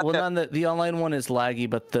 the online one is laggy,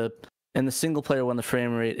 but the single player one, the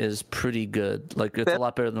frame rate is pretty good. Like, it's a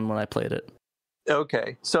lot better than when I played it.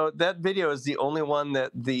 Okay, so that video is the only one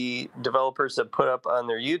that the developers have put up on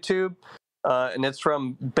their YouTube. And it's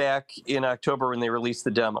from back in October when they released the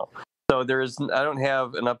demo. So I don't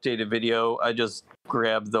have an updated video. I just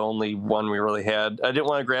grabbed the only one we really had. I didn't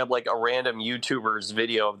want to grab like a random YouTuber's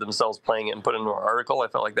video of themselves playing it and put it into an article. I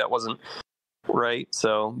felt like that wasn't right.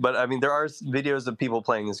 So, but I mean, there are videos of people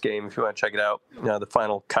playing this game if you want to check it out. The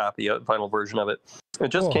final copy, final version of it. It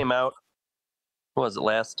just came out. What was it,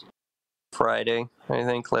 last Friday? I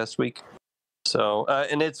think last week. So,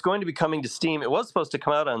 and it's going to be coming to Steam. It was supposed to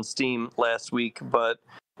come out on Steam last week, but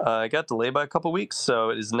it got delayed by a couple weeks.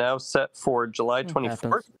 So it is now set for July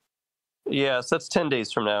 24th. Yes, that's 10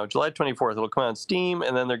 days from now. July 24th, it'll come out on Steam,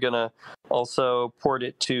 and then they're going to also port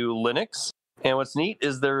it to Linux. And what's neat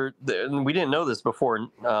is we didn't know this before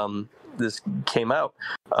this came out.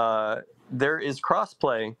 There is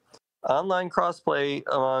crossplay, online crossplay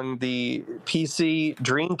among the PC,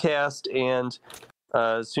 Dreamcast, and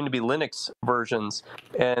soon to be Linux versions,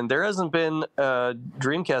 and there hasn't been a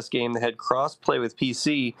Dreamcast game that had cross-play with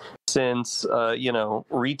PC since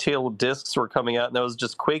retail discs were coming out, and that was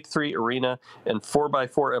just Quake 3 Arena and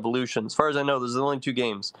 4x4 Evolution. As far as I know, those are the only two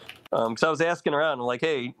games. Because I was asking around, I'm like,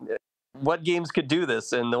 hey, what games could do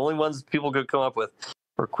this? And the only ones people could come up with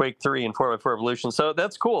were Quake 3 and 4x4 Evolution. So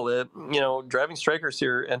that's cool. Driving Strikers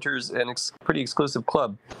here enters an pretty exclusive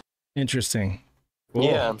club. Interesting. Cool.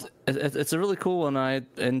 Yeah, it's a really cool one. I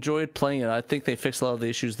enjoyed playing it. I think they fixed a lot of the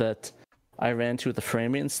issues that I ran into with the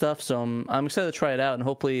frame rate and stuff. So I'm excited to try it out, and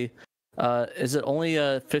hopefully, is it only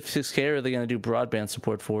 56K, or are they going to do broadband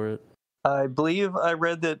support for it? I believe I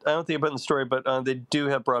read that. I don't think I put in the story, but they do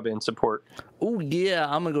have broadband support. Oh yeah,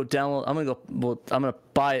 I'm gonna go download. I'm gonna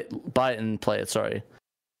buy it and play it. Sorry,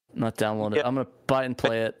 not download it. I'm gonna buy it and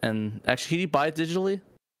play it. And actually, can you buy it digitally?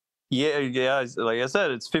 Yeah. Like I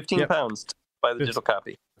said, it's 15 pounds. By the digital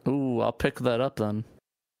copy. Ooh, I'll pick that up then.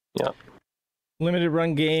 Yeah. Limited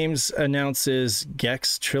Run Games announces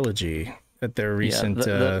Gex Trilogy at their recent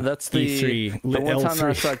that's the E3. The one time that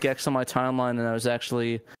I saw Gex on my timeline, and I was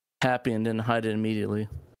actually happy and didn't hide it immediately.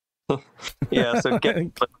 Yeah, so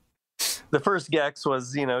the first Gex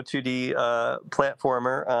was 2D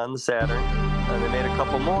platformer on the Saturn, and they made a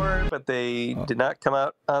couple more, but they did not come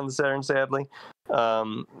out on the Saturn, sadly.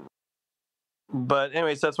 But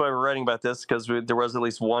anyways, that's why we're writing about this, because there was at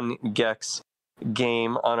least one Gex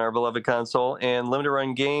game on our beloved console, and Limited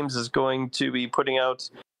Run Games is going to be putting out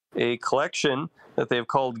a collection that they've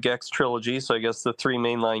called Gex Trilogy, so I guess the 3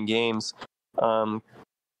 mainline games.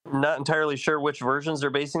 Not entirely sure which versions they're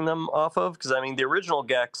basing them off of, because, I mean, the original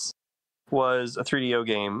Gex was a 3DO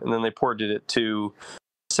game, and then they ported it to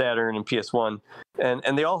Saturn and PS1,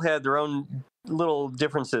 and they all had their own little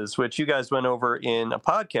differences, which you guys went over in a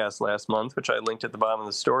podcast last month, which I linked at the bottom of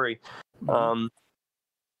the story.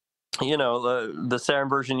 You know, the Saturn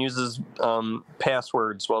version uses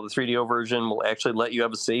passwords, while the 3DO version will actually let you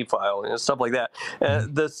have a save file and stuff like that.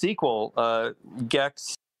 The sequel,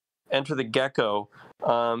 Gex Enter the Gecko,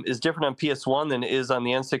 is different on PS1 than it is on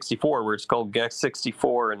the N64, where it's called Gex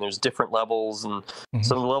 64, and there's different levels, and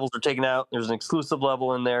some of the levels are taken out. There's an exclusive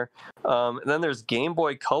level in there. And then there's Game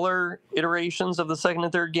Boy Color iterations of the second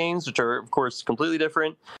and third games, which are, of course, completely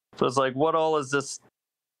different. So it's like, what all is this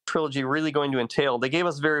trilogy really going to entail? They gave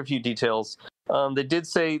us very few details. They did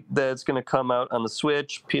say that it's going to come out on the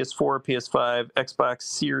Switch, PS4, PS5, Xbox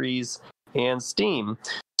Series, and Steam.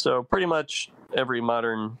 So pretty much every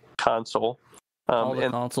modern console. All the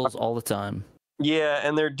consoles, all the time. Yeah,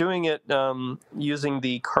 and they're doing it using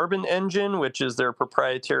the Carbon Engine, which is their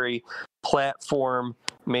proprietary platform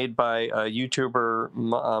made by a YouTuber,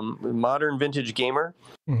 Modern Vintage Gamer.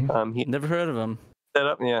 Never heard of him. Set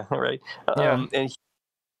up, yeah, right. And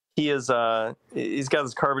he's got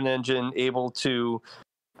this Carbon Engine able to,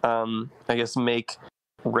 I guess, make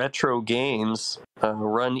retro games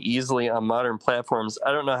run easily on modern platforms.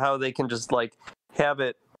 I don't know how they can just like have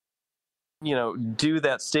it, you know, do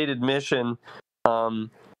that stated mission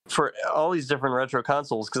for all these different retro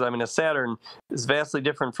consoles. Because I mean, a Saturn is vastly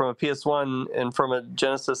different from a PS1 and from a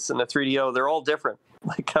Genesis and a 3DO. They're all different.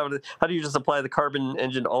 Like how do you just apply the Carbon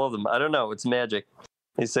Engine to all of them? I don't know. It's magic.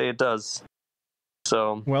 They say it does.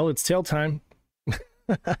 So well, it's tail time.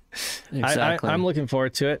 Exactly. I'm looking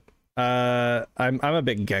forward to it. I'm a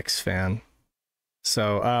big Gex fan,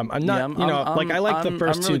 so I'm not. I like the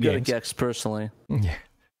first I'm really two good games. At Gex personally. Yeah,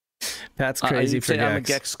 Pat's crazy for Gex. I'm a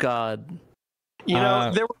Gex god. You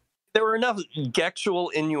know, there were enough Gexual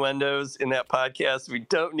innuendos in that podcast. We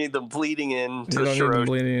don't need them bleeding into the show.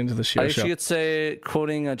 Bleeding into the show. I guess you could say,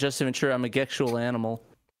 quoting Jesse Ventura, "I'm a Gexual animal."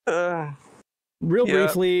 Real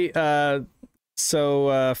briefly,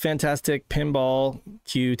 so Fantastic Pinball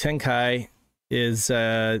Q Tenkai is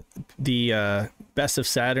the Best of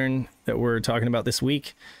Saturn that we're talking about this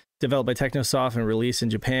week. Developed by Technosoft and released in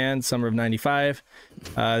Japan, summer of '95.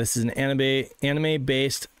 This is an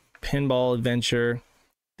anime-based pinball adventure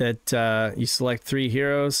that you select 3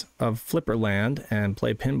 heroes of Flipperland and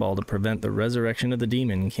play pinball to prevent the resurrection of the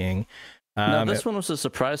Demon King. No, this one was a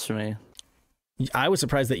surprise for me. I was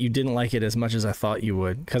surprised that you didn't like it as much as I thought you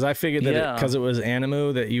would, because I figured that because it was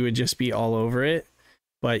Animu that you would just be all over it,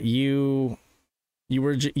 but you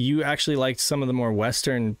actually liked some of the more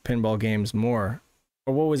Western pinball games more.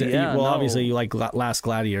 Or what was it? Yeah, well, obviously you like Last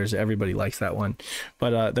Gladiators. Everybody likes that one,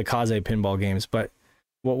 but the Kaze pinball games. But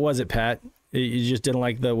what was it, Pat? You just didn't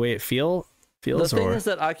like the way it feels. The thing is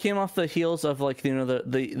that I came off the heels of like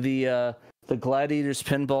the Gladiators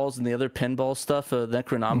pinballs and the other pinball stuff,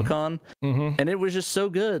 Necronomicon, and it was just so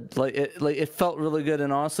good. Like it felt really good,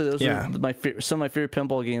 and honestly, those are some of my favorite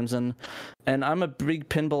pinball games. And I'm a big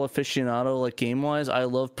pinball aficionado. Like game wise, I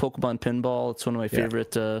love Pokemon Pinball. It's one of my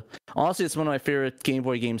favorite. Honestly, it's one of my favorite Game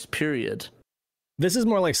Boy games. Period. This is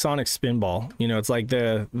more like Sonic Spinball. You know, it's like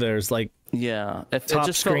there's like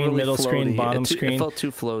top screen, really middle floaty. Screen, bottom screen. It felt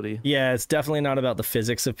too floaty. Yeah, it's definitely not about the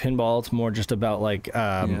physics of pinball. It's more just about like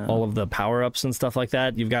all of the power-ups and stuff like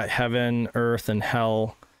that. You've got heaven, earth, and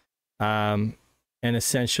hell, and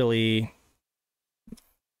essentially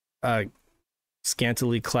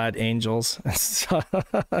scantily clad angels.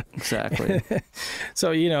 Exactly.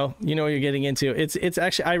 So you know what you're getting into. It's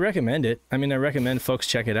actually, I recommend it. I mean, I recommend folks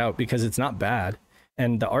check it out because it's not bad.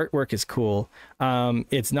 And the artwork is cool.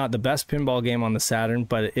 It's not the best pinball game on the Saturn,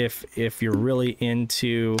 but if you're really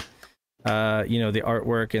into, the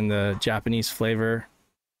artwork and the Japanese flavor,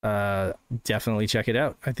 definitely check it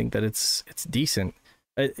out. I think that it's decent.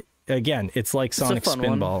 Again, it's like Sonic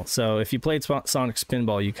Spinball. One. So if you played Sonic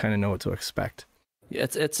Spinball, you kind of know what to expect. Yeah,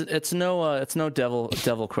 it's no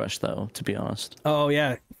Devil Crush though, to be honest. Oh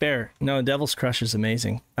yeah, fair. No, Devil's Crush is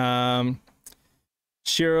amazing.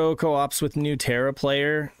 Shiro co-ops with new Terra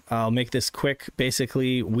Player. I'll make this quick.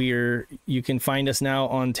 Basically, you can find us now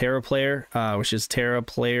on Terra Player, which is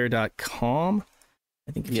terraplayer.com.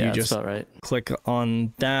 I think if you just click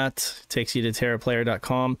on that, it takes you to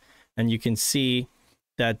terraplayer.com, and you can see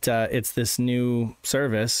that it's this new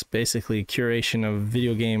service, basically curation of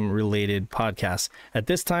video game related podcasts. At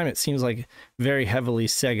this time, it seems like very heavily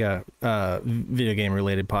Sega video game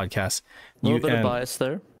related podcasts. A little bit of bias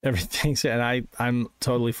there. Everything's, and I'm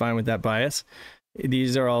totally fine with that bias.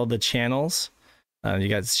 These are all the channels. You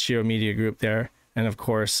got Shiro Media Group there, and of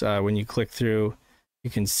course, when you click through, you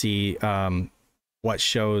can see what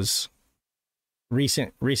shows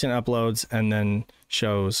recent uploads, and then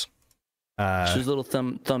shows. Those little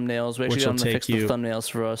thumbnails. We actually got them to fix the thumbnails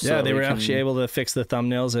for us. Yeah, so they were actually able to fix the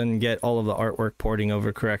thumbnails and get all of the artwork porting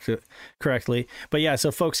over correctly. But yeah,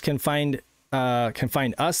 so folks can find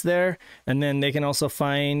us there, and then they can also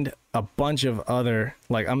find a bunch of other,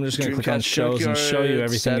 like, I'm just going to click on shows and show you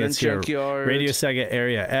everything that's here. Radio Sega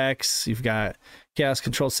Area X. You've got Chaos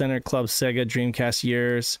Control Center, Club Sega, Dreamcast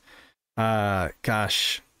Years.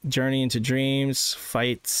 Journey into Dreams,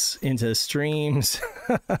 Fights into Streams.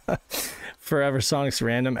 Forever Sonics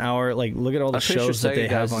Random Hour. Like, look at all the shows that they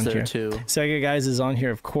have on here. Too. Sega Guys is on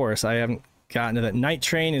here, of course. I haven't gotten to that. Night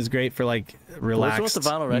Train is great for, like, relaxed What's the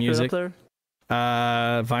vinyl record music. up there?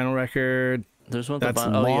 Vinyl record. There's one that's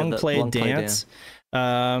Long Play Dance.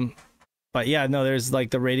 But yeah, no, there's like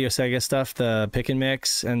the Radio Sega stuff, the Pick and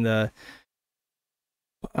Mix, and the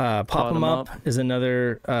Pop 'em Up is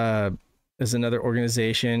another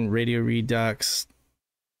organization. Radio Redux.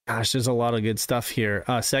 Gosh, there's a lot of good stuff here.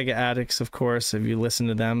 Sega Addicts, of course. If you listen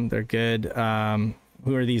to them, they're good.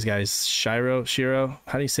 Who are these guys? Shiro?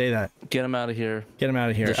 How do you say that? Get them out of here.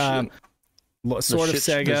 Sort of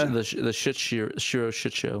Sega. The Shiro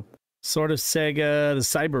shit show. Sort of Sega. The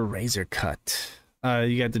Cyber Razor Cut.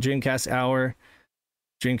 You got the Dreamcast Hour.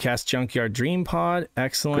 Dreamcast Junkyard Dream Pod.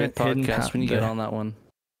 Excellent. Great podcast when you get on that one.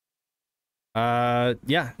 A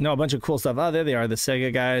bunch of cool stuff. Oh, there they are. The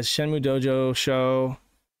Sega Guys. Shenmue Dojo Show.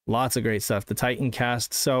 Lots of great stuff. The Titan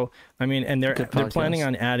Cast. So, I mean, and they're planning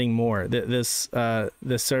on adding more. This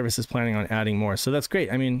service is planning on adding more. So that's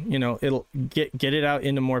great. I mean, it'll get it out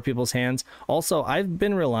into more people's hands. Also, I've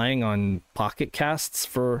been relying on Pocket Casts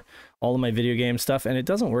for all of my video game stuff, and it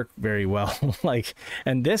doesn't work very well.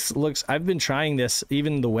 I've been trying this,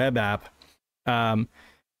 even the web app.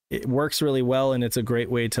 It works really well, and it's a great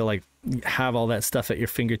way to like have all that stuff at your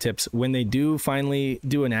fingertips. When they do finally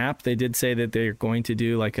do an app, they did say that they're going to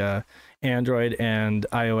do like a Android and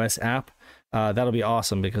iOS app. That'll be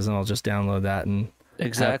awesome, because then I'll just download that and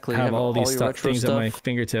have all these things at my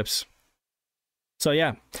fingertips. So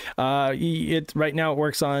yeah, right now it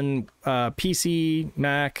works on PC,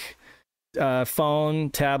 Mac, phone,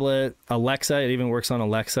 tablet, Alexa. It even works on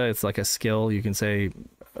Alexa. It's like a skill. You can say,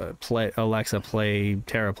 play Alexa, play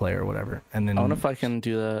TerraPlay or whatever, and then I wonder if I can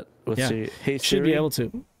do that with Siri. Hey Siri, should be able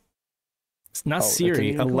to. It's not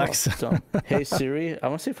Siri, Alexa. Hey Siri, I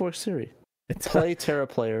want to see if it works. Siri, play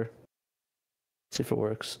TerraPlayer. See if it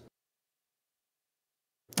works.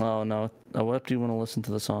 Oh no! What app do you want to listen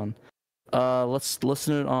to this on? Let's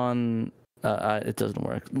listen to it on. It doesn't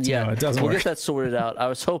work. Yeah, no, it doesn't work. We'll get that sorted out. I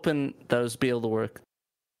was hoping that was be able to work.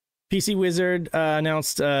 PC Wizard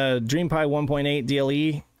announced DreamPie 1.8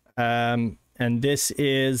 DLE, and this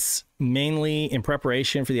is mainly in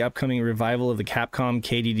preparation for the upcoming revival of the Capcom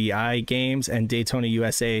KDDI games and Daytona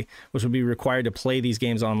USA, which will be required to play these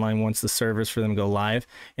games online once the servers for them go live.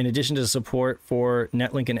 In addition to support for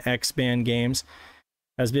Netlink and X-Band games,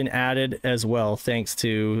 has been added as well, thanks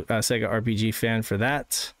to Sega RPG Fan for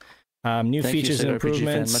that. New features and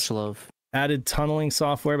improvements. Much love. Added tunneling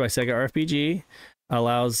software by Sega RPG.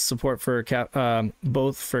 Allows support for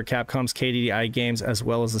both for Capcom's KDDI games as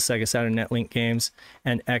well as the Sega Saturn Netlink games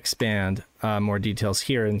and X-Band. More details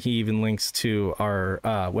here, and he even links to our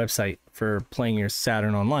website for playing your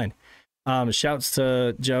Saturn online. Shouts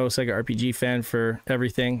to Joe, Sega RPG Fan, for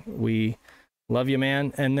everything. We love you,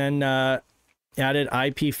 man. And then added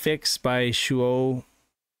IP Fix by Shuoma,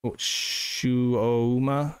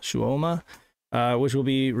 which will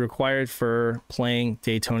be required for playing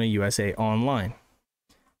Daytona USA online.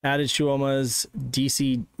 Added Shuoma's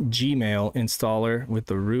DC Gmail installer with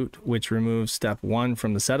the root, which removes step 1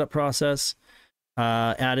 from the setup process.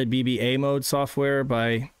 Added BBA mode software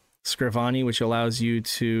by Scrivani, which allows you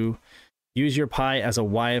to use your Pi as a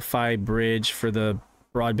Wi-Fi bridge for the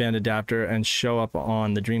broadband adapter and show up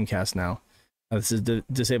on the Dreamcast now. This is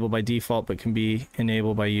disabled by default, but can be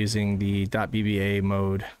enabled by using the .bba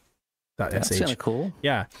mode. That's kind of cool.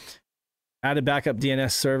 Yeah. Added backup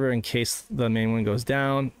DNS server in case the main one goes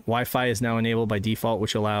down. Wi-Fi is now enabled by default,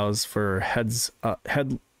 which allows for headless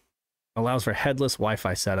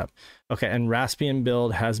Wi-Fi setup. Okay, and Raspbian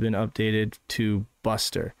build has been updated to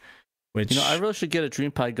Buster, which I really should get a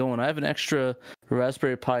DreamPie going. I have an extra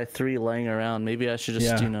Raspberry Pi 3 laying around. Maybe I should just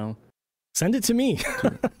send it to me.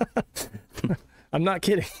 I'm not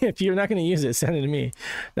kidding. If you're not going to use it, send it to me.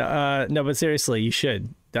 No, but seriously, you should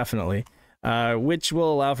definitely. Which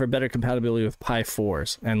will allow for better compatibility with Pi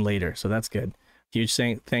 4s and later, so that's good. Huge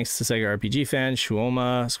thanks to Sega RPG Fan,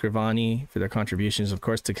 Shuoma, Scrivani for their contributions, of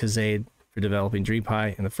course, to Kazade for developing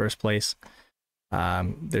DreamPie in the first place.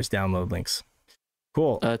 There's download links.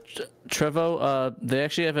 Cool. Trevo, they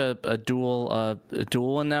actually have a dual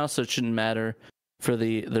one now, so it shouldn't matter for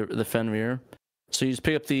the Fenrir. So you just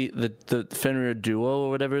pick up the Fenrir Duo or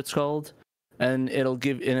whatever it's called, and it'll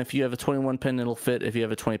give. And if you have a 21 pin, it'll fit. If you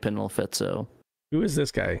have a 20 pin, it'll fit. So who is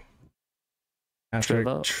this guy? After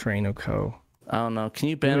Trevo? Trainoco. I don't know. Can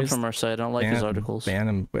you ban him from our site? I don't like his articles. Ban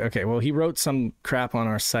him. Okay. Well, he wrote some crap on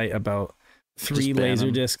our site about 3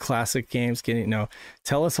 Laserdisc classic games getting. No,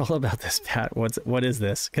 tell us all about this, Pat. What is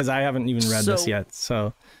this? Because I haven't even read this yet.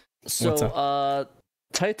 So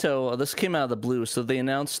Taito. This came out of the blue. So they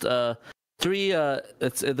announced 3.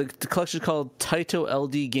 It's the collection is called Taito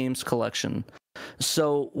LD Games Collection.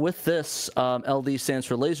 So with this, LD stands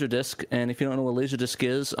for Laserdisc, and if you don't know what Laserdisc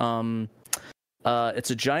is,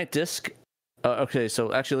 it's a giant disc. Okay,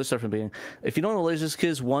 so actually, let's start from the beginning. If you don't know what Laserdisc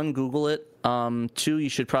is, 1, Google it. 2, you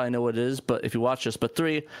should probably know what it is, but if you watch this. But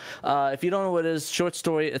 3, if you don't know what it is, short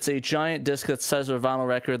story, it's a giant disc that's the size of a vinyl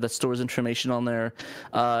record that stores information on there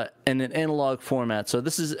in an analog format. So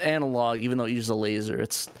this is analog, even though it uses a laser.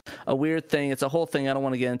 It's a weird thing. It's a whole thing I don't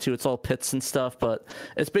want to get into. It's all pits and stuff, but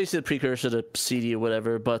it's basically a precursor to CD or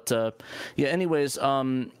whatever. But yeah, anyways,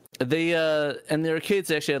 they and the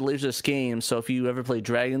arcades actually had Laserdisc games. So if you ever played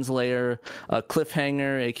Dragon's Lair,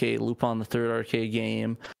 Cliffhanger, aka Lupin the Third arcade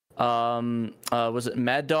game, was it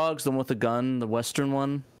Mad Dogs, the one with the gun, the Western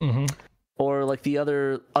one, or like the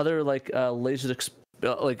other like Laserdisc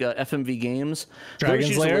like FMV games.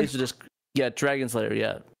 Dragon's Lair. Yeah, Dragon's Lair.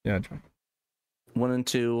 Yeah. 1 and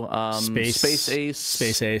 2. Space Ace.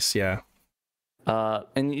 Space Ace. Yeah.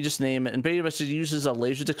 And you just name it, and pretty much it uses a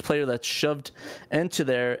Laserdisc player that's shoved into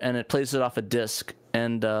there, and it plays it off a disc.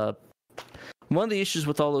 And one of the issues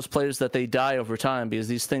with all those players is that they die over time because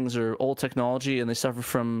these things are old technology and they suffer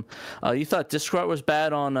from. You thought disc rot was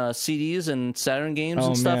bad on CDs and Saturn games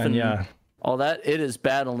and stuff, and all that. It is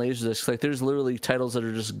bad on Laserdiscs. Like there's literally titles that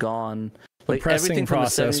are just gone. Like the pressing everything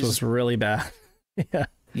process was really bad.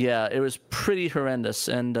 Yeah, it was pretty horrendous,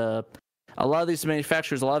 and a lot of these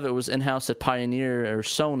manufacturers, a lot of it was in-house at Pioneer or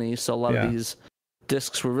Sony, so a lot of these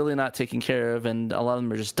discs were really not taken care of, and a lot of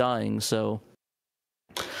them are just dying. So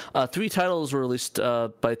 3 titles were released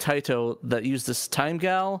by Taito that used this Time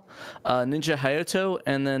Gal, Ninja Hayato,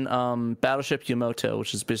 and then Battleship Yamato,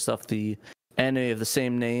 which is based off the anime of the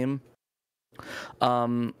same name.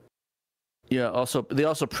 Yeah, also they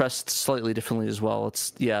also pressed slightly differently as well.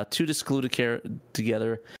 It's 2 discs glued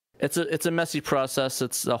together. It's a messy process.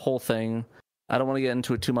 It's a whole thing. I don't want to get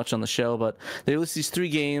into it too much on the show, but they released these 3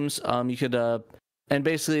 games. You could and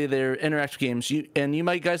basically they're interactive games. You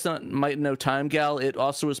might know Time Gal. It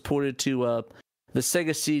also was ported to the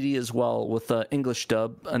Sega CD as well with an English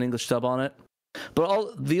dub on it.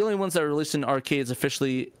 But the only ones that were released in arcades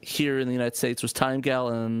officially here in the United States was Time Gal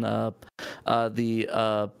and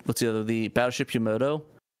the Battleship Yamato.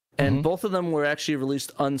 And both of them were actually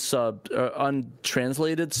released unsubbed or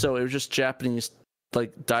untranslated, so it was just Japanese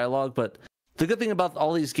like dialogue. But the good thing about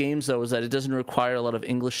all these games, though, is that it doesn't require a lot of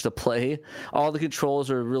English to play. All the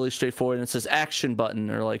controls are really straightforward, and it says action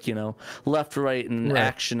button or like left, right, and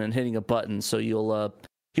action and hitting a button. So you'll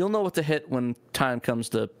know what to hit when time comes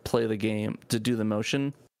to play the game to do the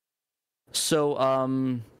motion. So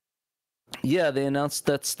they announced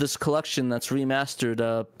that's this collection that's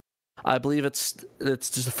remastered. I believe it's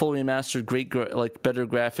just a full remastered, better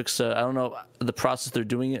graphics. I don't know the process they're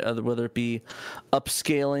doing it, whether it be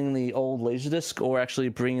upscaling the old Laserdisc or actually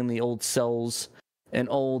bringing the old cells and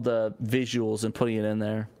old visuals and putting it in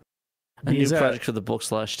there. A new project for the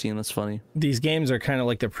Book/Slash team. That's funny. These games are kind of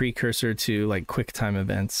like the precursor to like QuickTime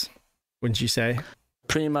events, wouldn't you say?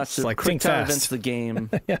 Pretty much. It's like QuickTime events, the game.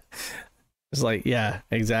 Yeah. It's like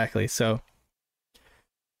exactly. So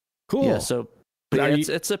cool. Yeah. So. But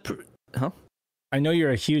I know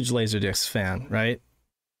you're a huge Laserdisc fan, right?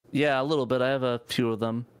 Yeah, a little bit. I have a few of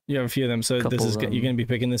them. You have a few of them, so you're going to be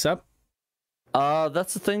picking this up?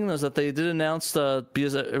 That's the thing, is that they did announce,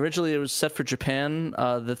 because originally it was set for Japan,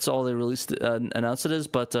 that's all they announced it is,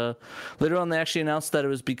 but later on they actually announced that it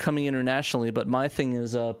was becoming internationally. But my thing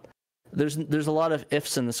is, there's a lot of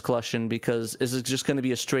ifs in this collection, because is it just going to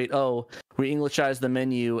be a straight, we Englishize the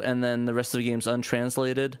menu and then the rest of the game's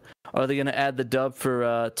untranslated? Are they going to add the dub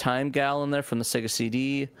for Time Gal in there from the Sega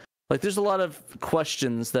CD? Like, there's a lot of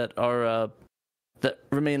questions that are that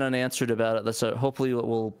remain unanswered about it. That's hopefully what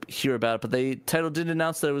we'll hear about it. But Taito did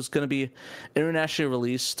announce that it was going to be internationally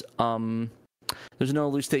released. There's no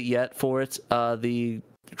release date yet for it.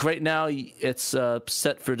 Right now, it's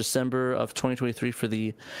set for December of 2023 for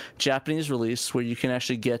the Japanese release, where you can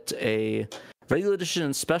actually get a regular edition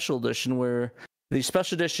and special edition, where The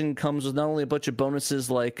special edition comes with not only a bunch of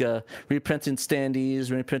bonuses like reprinted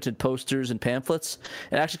standees, reprinted posters, and pamphlets.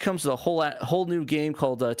 It actually comes with a whole new game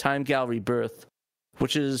called Time Gal Rebirth,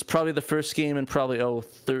 which is probably the first game in probably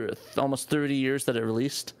almost 30 years that it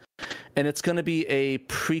released. And it's going to be a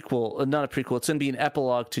prequel, not a prequel. It's going to be an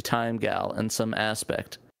epilogue to Time Gal in some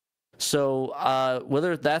aspect. So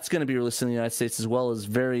whether that's going to be released in the United States as well as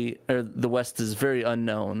the West is very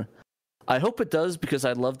unknown. I hope it does because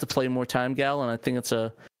I'd love to play more Time Gal, and I think it's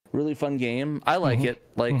a really fun game. I like it.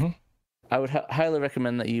 Like, I would highly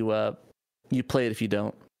recommend that you play it if you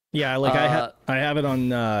don't. Yeah, like I have it on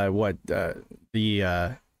the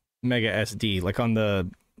Mega SD, like on the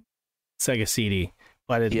Sega CD.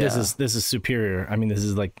 But this is superior. I mean, this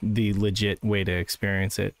is like the legit way to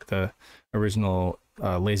experience it. The original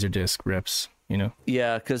Laserdisc rips, you know.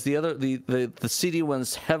 Yeah, because the CD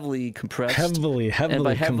one's heavily compressed. Heavily and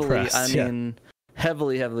by heavily, compressed. I mean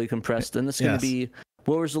heavily compressed. And this is going to be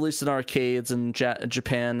what was released in arcades in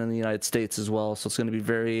Japan and the United States as well. So it's going to be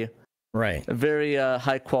very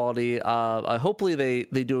high quality. Hopefully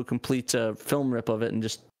they do a complete film rip of it and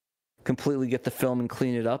just completely get the film and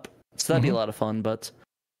clean it up. So that'd be a lot of fun. But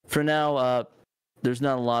for now, there's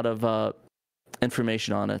not a lot of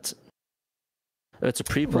information on it. It's a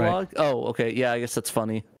pre-prologue? Right. Oh, okay. Yeah, I guess that's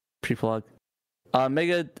funny. Pre-prologue.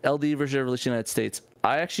 Mega LD version released in the United States.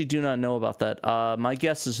 I actually do not know about that. My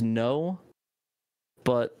guess is no,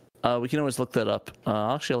 but we can always look that up.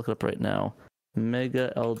 I'll actually look it up right now.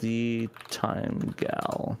 Mega LD Time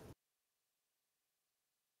Gal.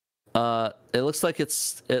 It looks like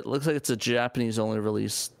it's a Japanese only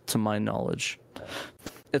release to my knowledge.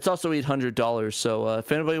 It's also $800, so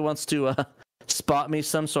if anybody wants to spot me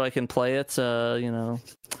some so I can play it,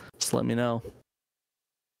 just let me know.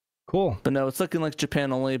 Cool. But no, it's looking like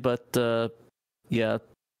Japan only, but yeah,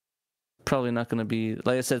 probably not going to be,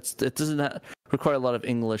 like I said, it doesn't require a lot of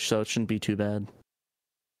English, so it shouldn't be too bad.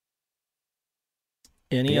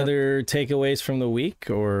 Any other takeaways from the week,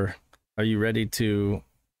 or are you ready to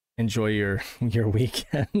enjoy your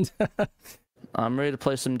weekend? I'm ready to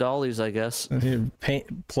play some dollies, I guess. You painted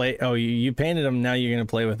them, now you're going to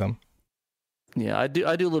play with them. Yeah, I do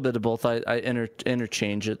a little bit of both. I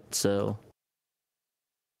interchange it, so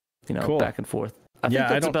cool. Back and forth. I think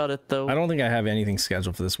that's about it, though. I don't think I have anything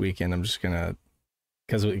scheduled for this weekend. I'm just gonna,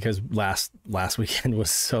 because last weekend was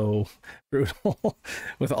so brutal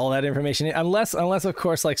with all that information. Unless of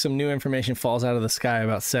course like some new information falls out of the sky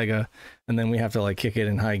about Sega, and then we have to like kick it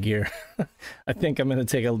in high gear. I think I'm gonna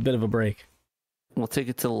take a bit of a break. We'll take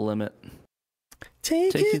it to the limit.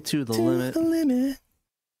 Take it to the limit.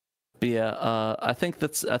 But yeah, I think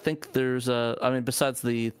there's besides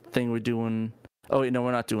the thing we're doing. Oh wait, no,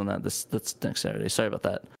 we're not doing that. That's next Saturday. Sorry about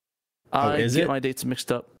that. I get my dates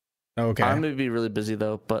mixed up. Okay. I'm gonna be really busy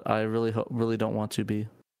though, but I really don't want to be.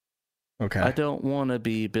 Okay. I don't want to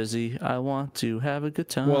be busy. I want to have a good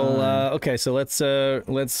time. Well, okay, so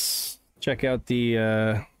let's check out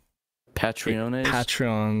the Patreones.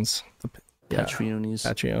 Patrons.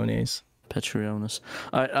 Patreones.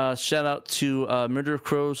 All right, shout out to Murder of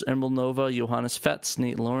Crows, Emerald Nova, Johannes Fetz,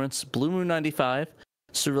 Nate Lawrence, Blue Moon 95,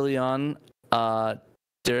 Cerillion,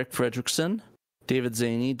 Derek Fredrickson, David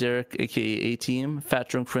Zaney, Derek aka A-Team, Fat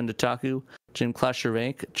Drunk Friend Otaku, Jim Clasher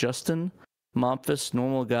Rank, Justin, Momphis,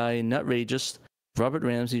 Normal Guy, Nutrageous, Robert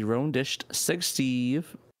Ramsey, Roan Dished, Seg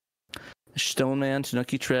Steve, Stoneman,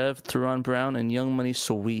 Tanuki Trev, Theron Brown, and Young Money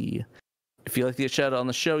Sawee. If you'd like to get shout out on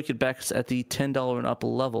the show, you can back us at the $10 and up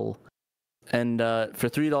level. And for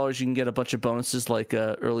 $3, you can get a bunch of bonuses like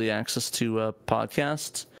early access to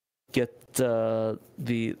podcasts, get the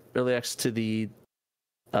early access to the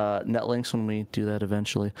net links when we do that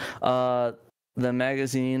eventually. The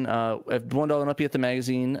magazine, at $1 and up, you get the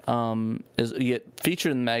magazine. You get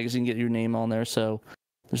featured in the magazine, get your name on there. So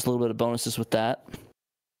there's a little bit of bonuses with that.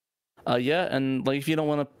 And like if you don't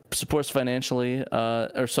want to support us financially,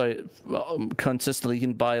 consistently, you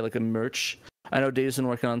can buy like a merch. I know Dave's been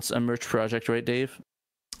working on a merch project, right, Dave?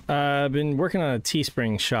 I've been working on a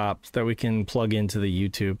Teespring shop that we can plug into the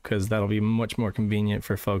YouTube, because that'll be much more convenient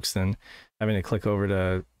for folks than having to click over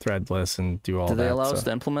to Threadless and do all that. Do they allow us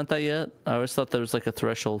to implement that yet? I always thought there was like a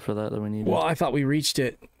threshold for that we needed. Well, I thought we reached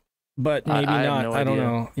it, but maybe not. I don't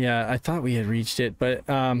know. Yeah, I thought we had reached it, but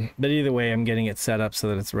either way, I'm getting it set up so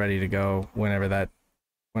that it's ready to go whenever that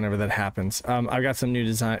happens. I've got some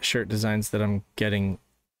new shirt designs that I'm going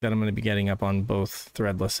to be getting up on both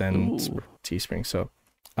Threadless and Teespring. So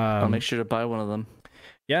I'll make sure to buy one of them.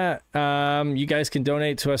 Yeah, you guys can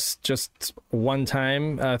donate to us just one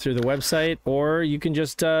time through the website, or you can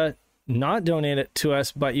just not donate it to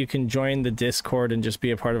us, but you can join the Discord and just be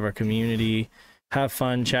a part of our community, have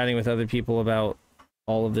fun chatting with other people about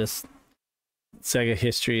all of this Sega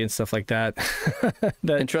history and stuff like that.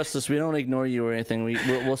 And trust us, we don't ignore you or anything.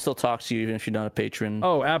 We'll still talk to you even if you're not a patron.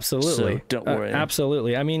 Oh, absolutely. So don't worry.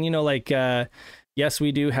 Absolutely. I mean, you know, like, yes,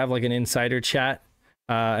 we do have like an insider chat,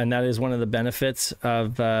 and that is one of the benefits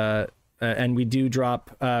of, and we do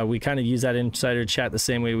drop, we kind of use that insider chat the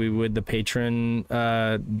same way we would the patron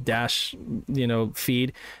dash, you know,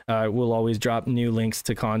 feed. We'll always drop new links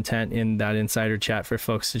to content in that insider chat for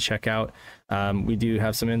folks to check out. We do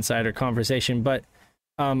have some insider conversation, but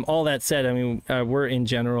all that said, I mean, we're in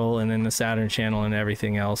general and in the Saturn channel and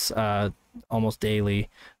everything else almost daily.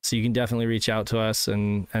 So you can definitely reach out to us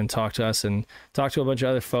and talk to us and talk to a bunch of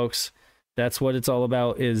other folks. That's what it's all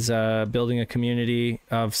about, is building a community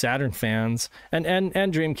of Saturn fans and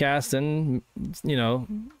Dreamcast and, you know,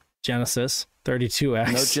 Genesis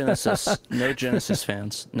 32X. No Genesis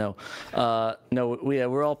fans. No.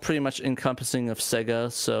 We're all pretty much encompassing of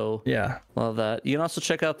Sega. So yeah, love that. You can also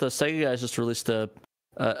check out the Sega guys just released a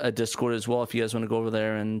Discord as well if you guys want to go over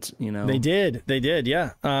there and, you know. They did.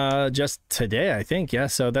 Yeah. Just today, I think. Yeah.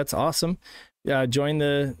 So that's awesome. Join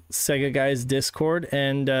the Sega guys Discord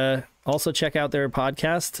and also check out their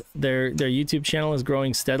podcast. Their YouTube channel is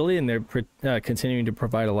growing steadily, and they're continuing to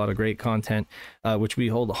provide a lot of great content, which we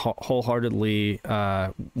wholeheartedly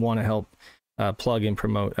want to help plug and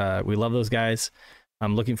promote. We love those guys.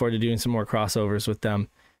 I'm looking forward to doing some more crossovers with them.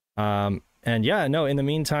 And yeah, no, in the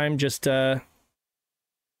meantime, just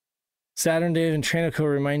Saturn Dave and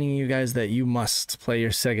Tranico reminding you guys that you must play your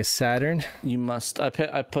Sega Saturn. You must. I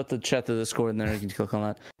put the chat to the Discord in there. You can click on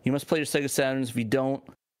that. You must play your Sega Saturns. If you don't,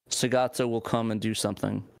 Segato will come and do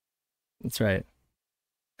something. That's right.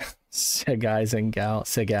 Guys and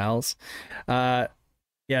gals.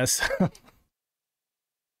 Yes.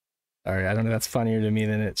 Sorry, I don't know. That's funnier to me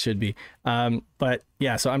than it should be. But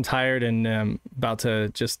yeah, so I'm tired and about to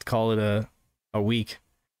just call it a week.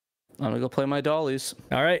 I'm gonna go play my dollies.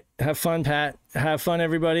 All right. Have fun, Pat. Have fun,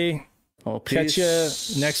 everybody. Oh, peace.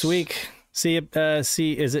 Catch you next week. See you.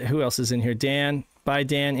 Who else is in here? Dan. Bye,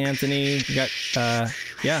 Dan, Anthony. You got,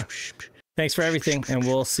 yeah. Thanks for everything, and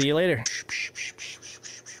we'll see you later.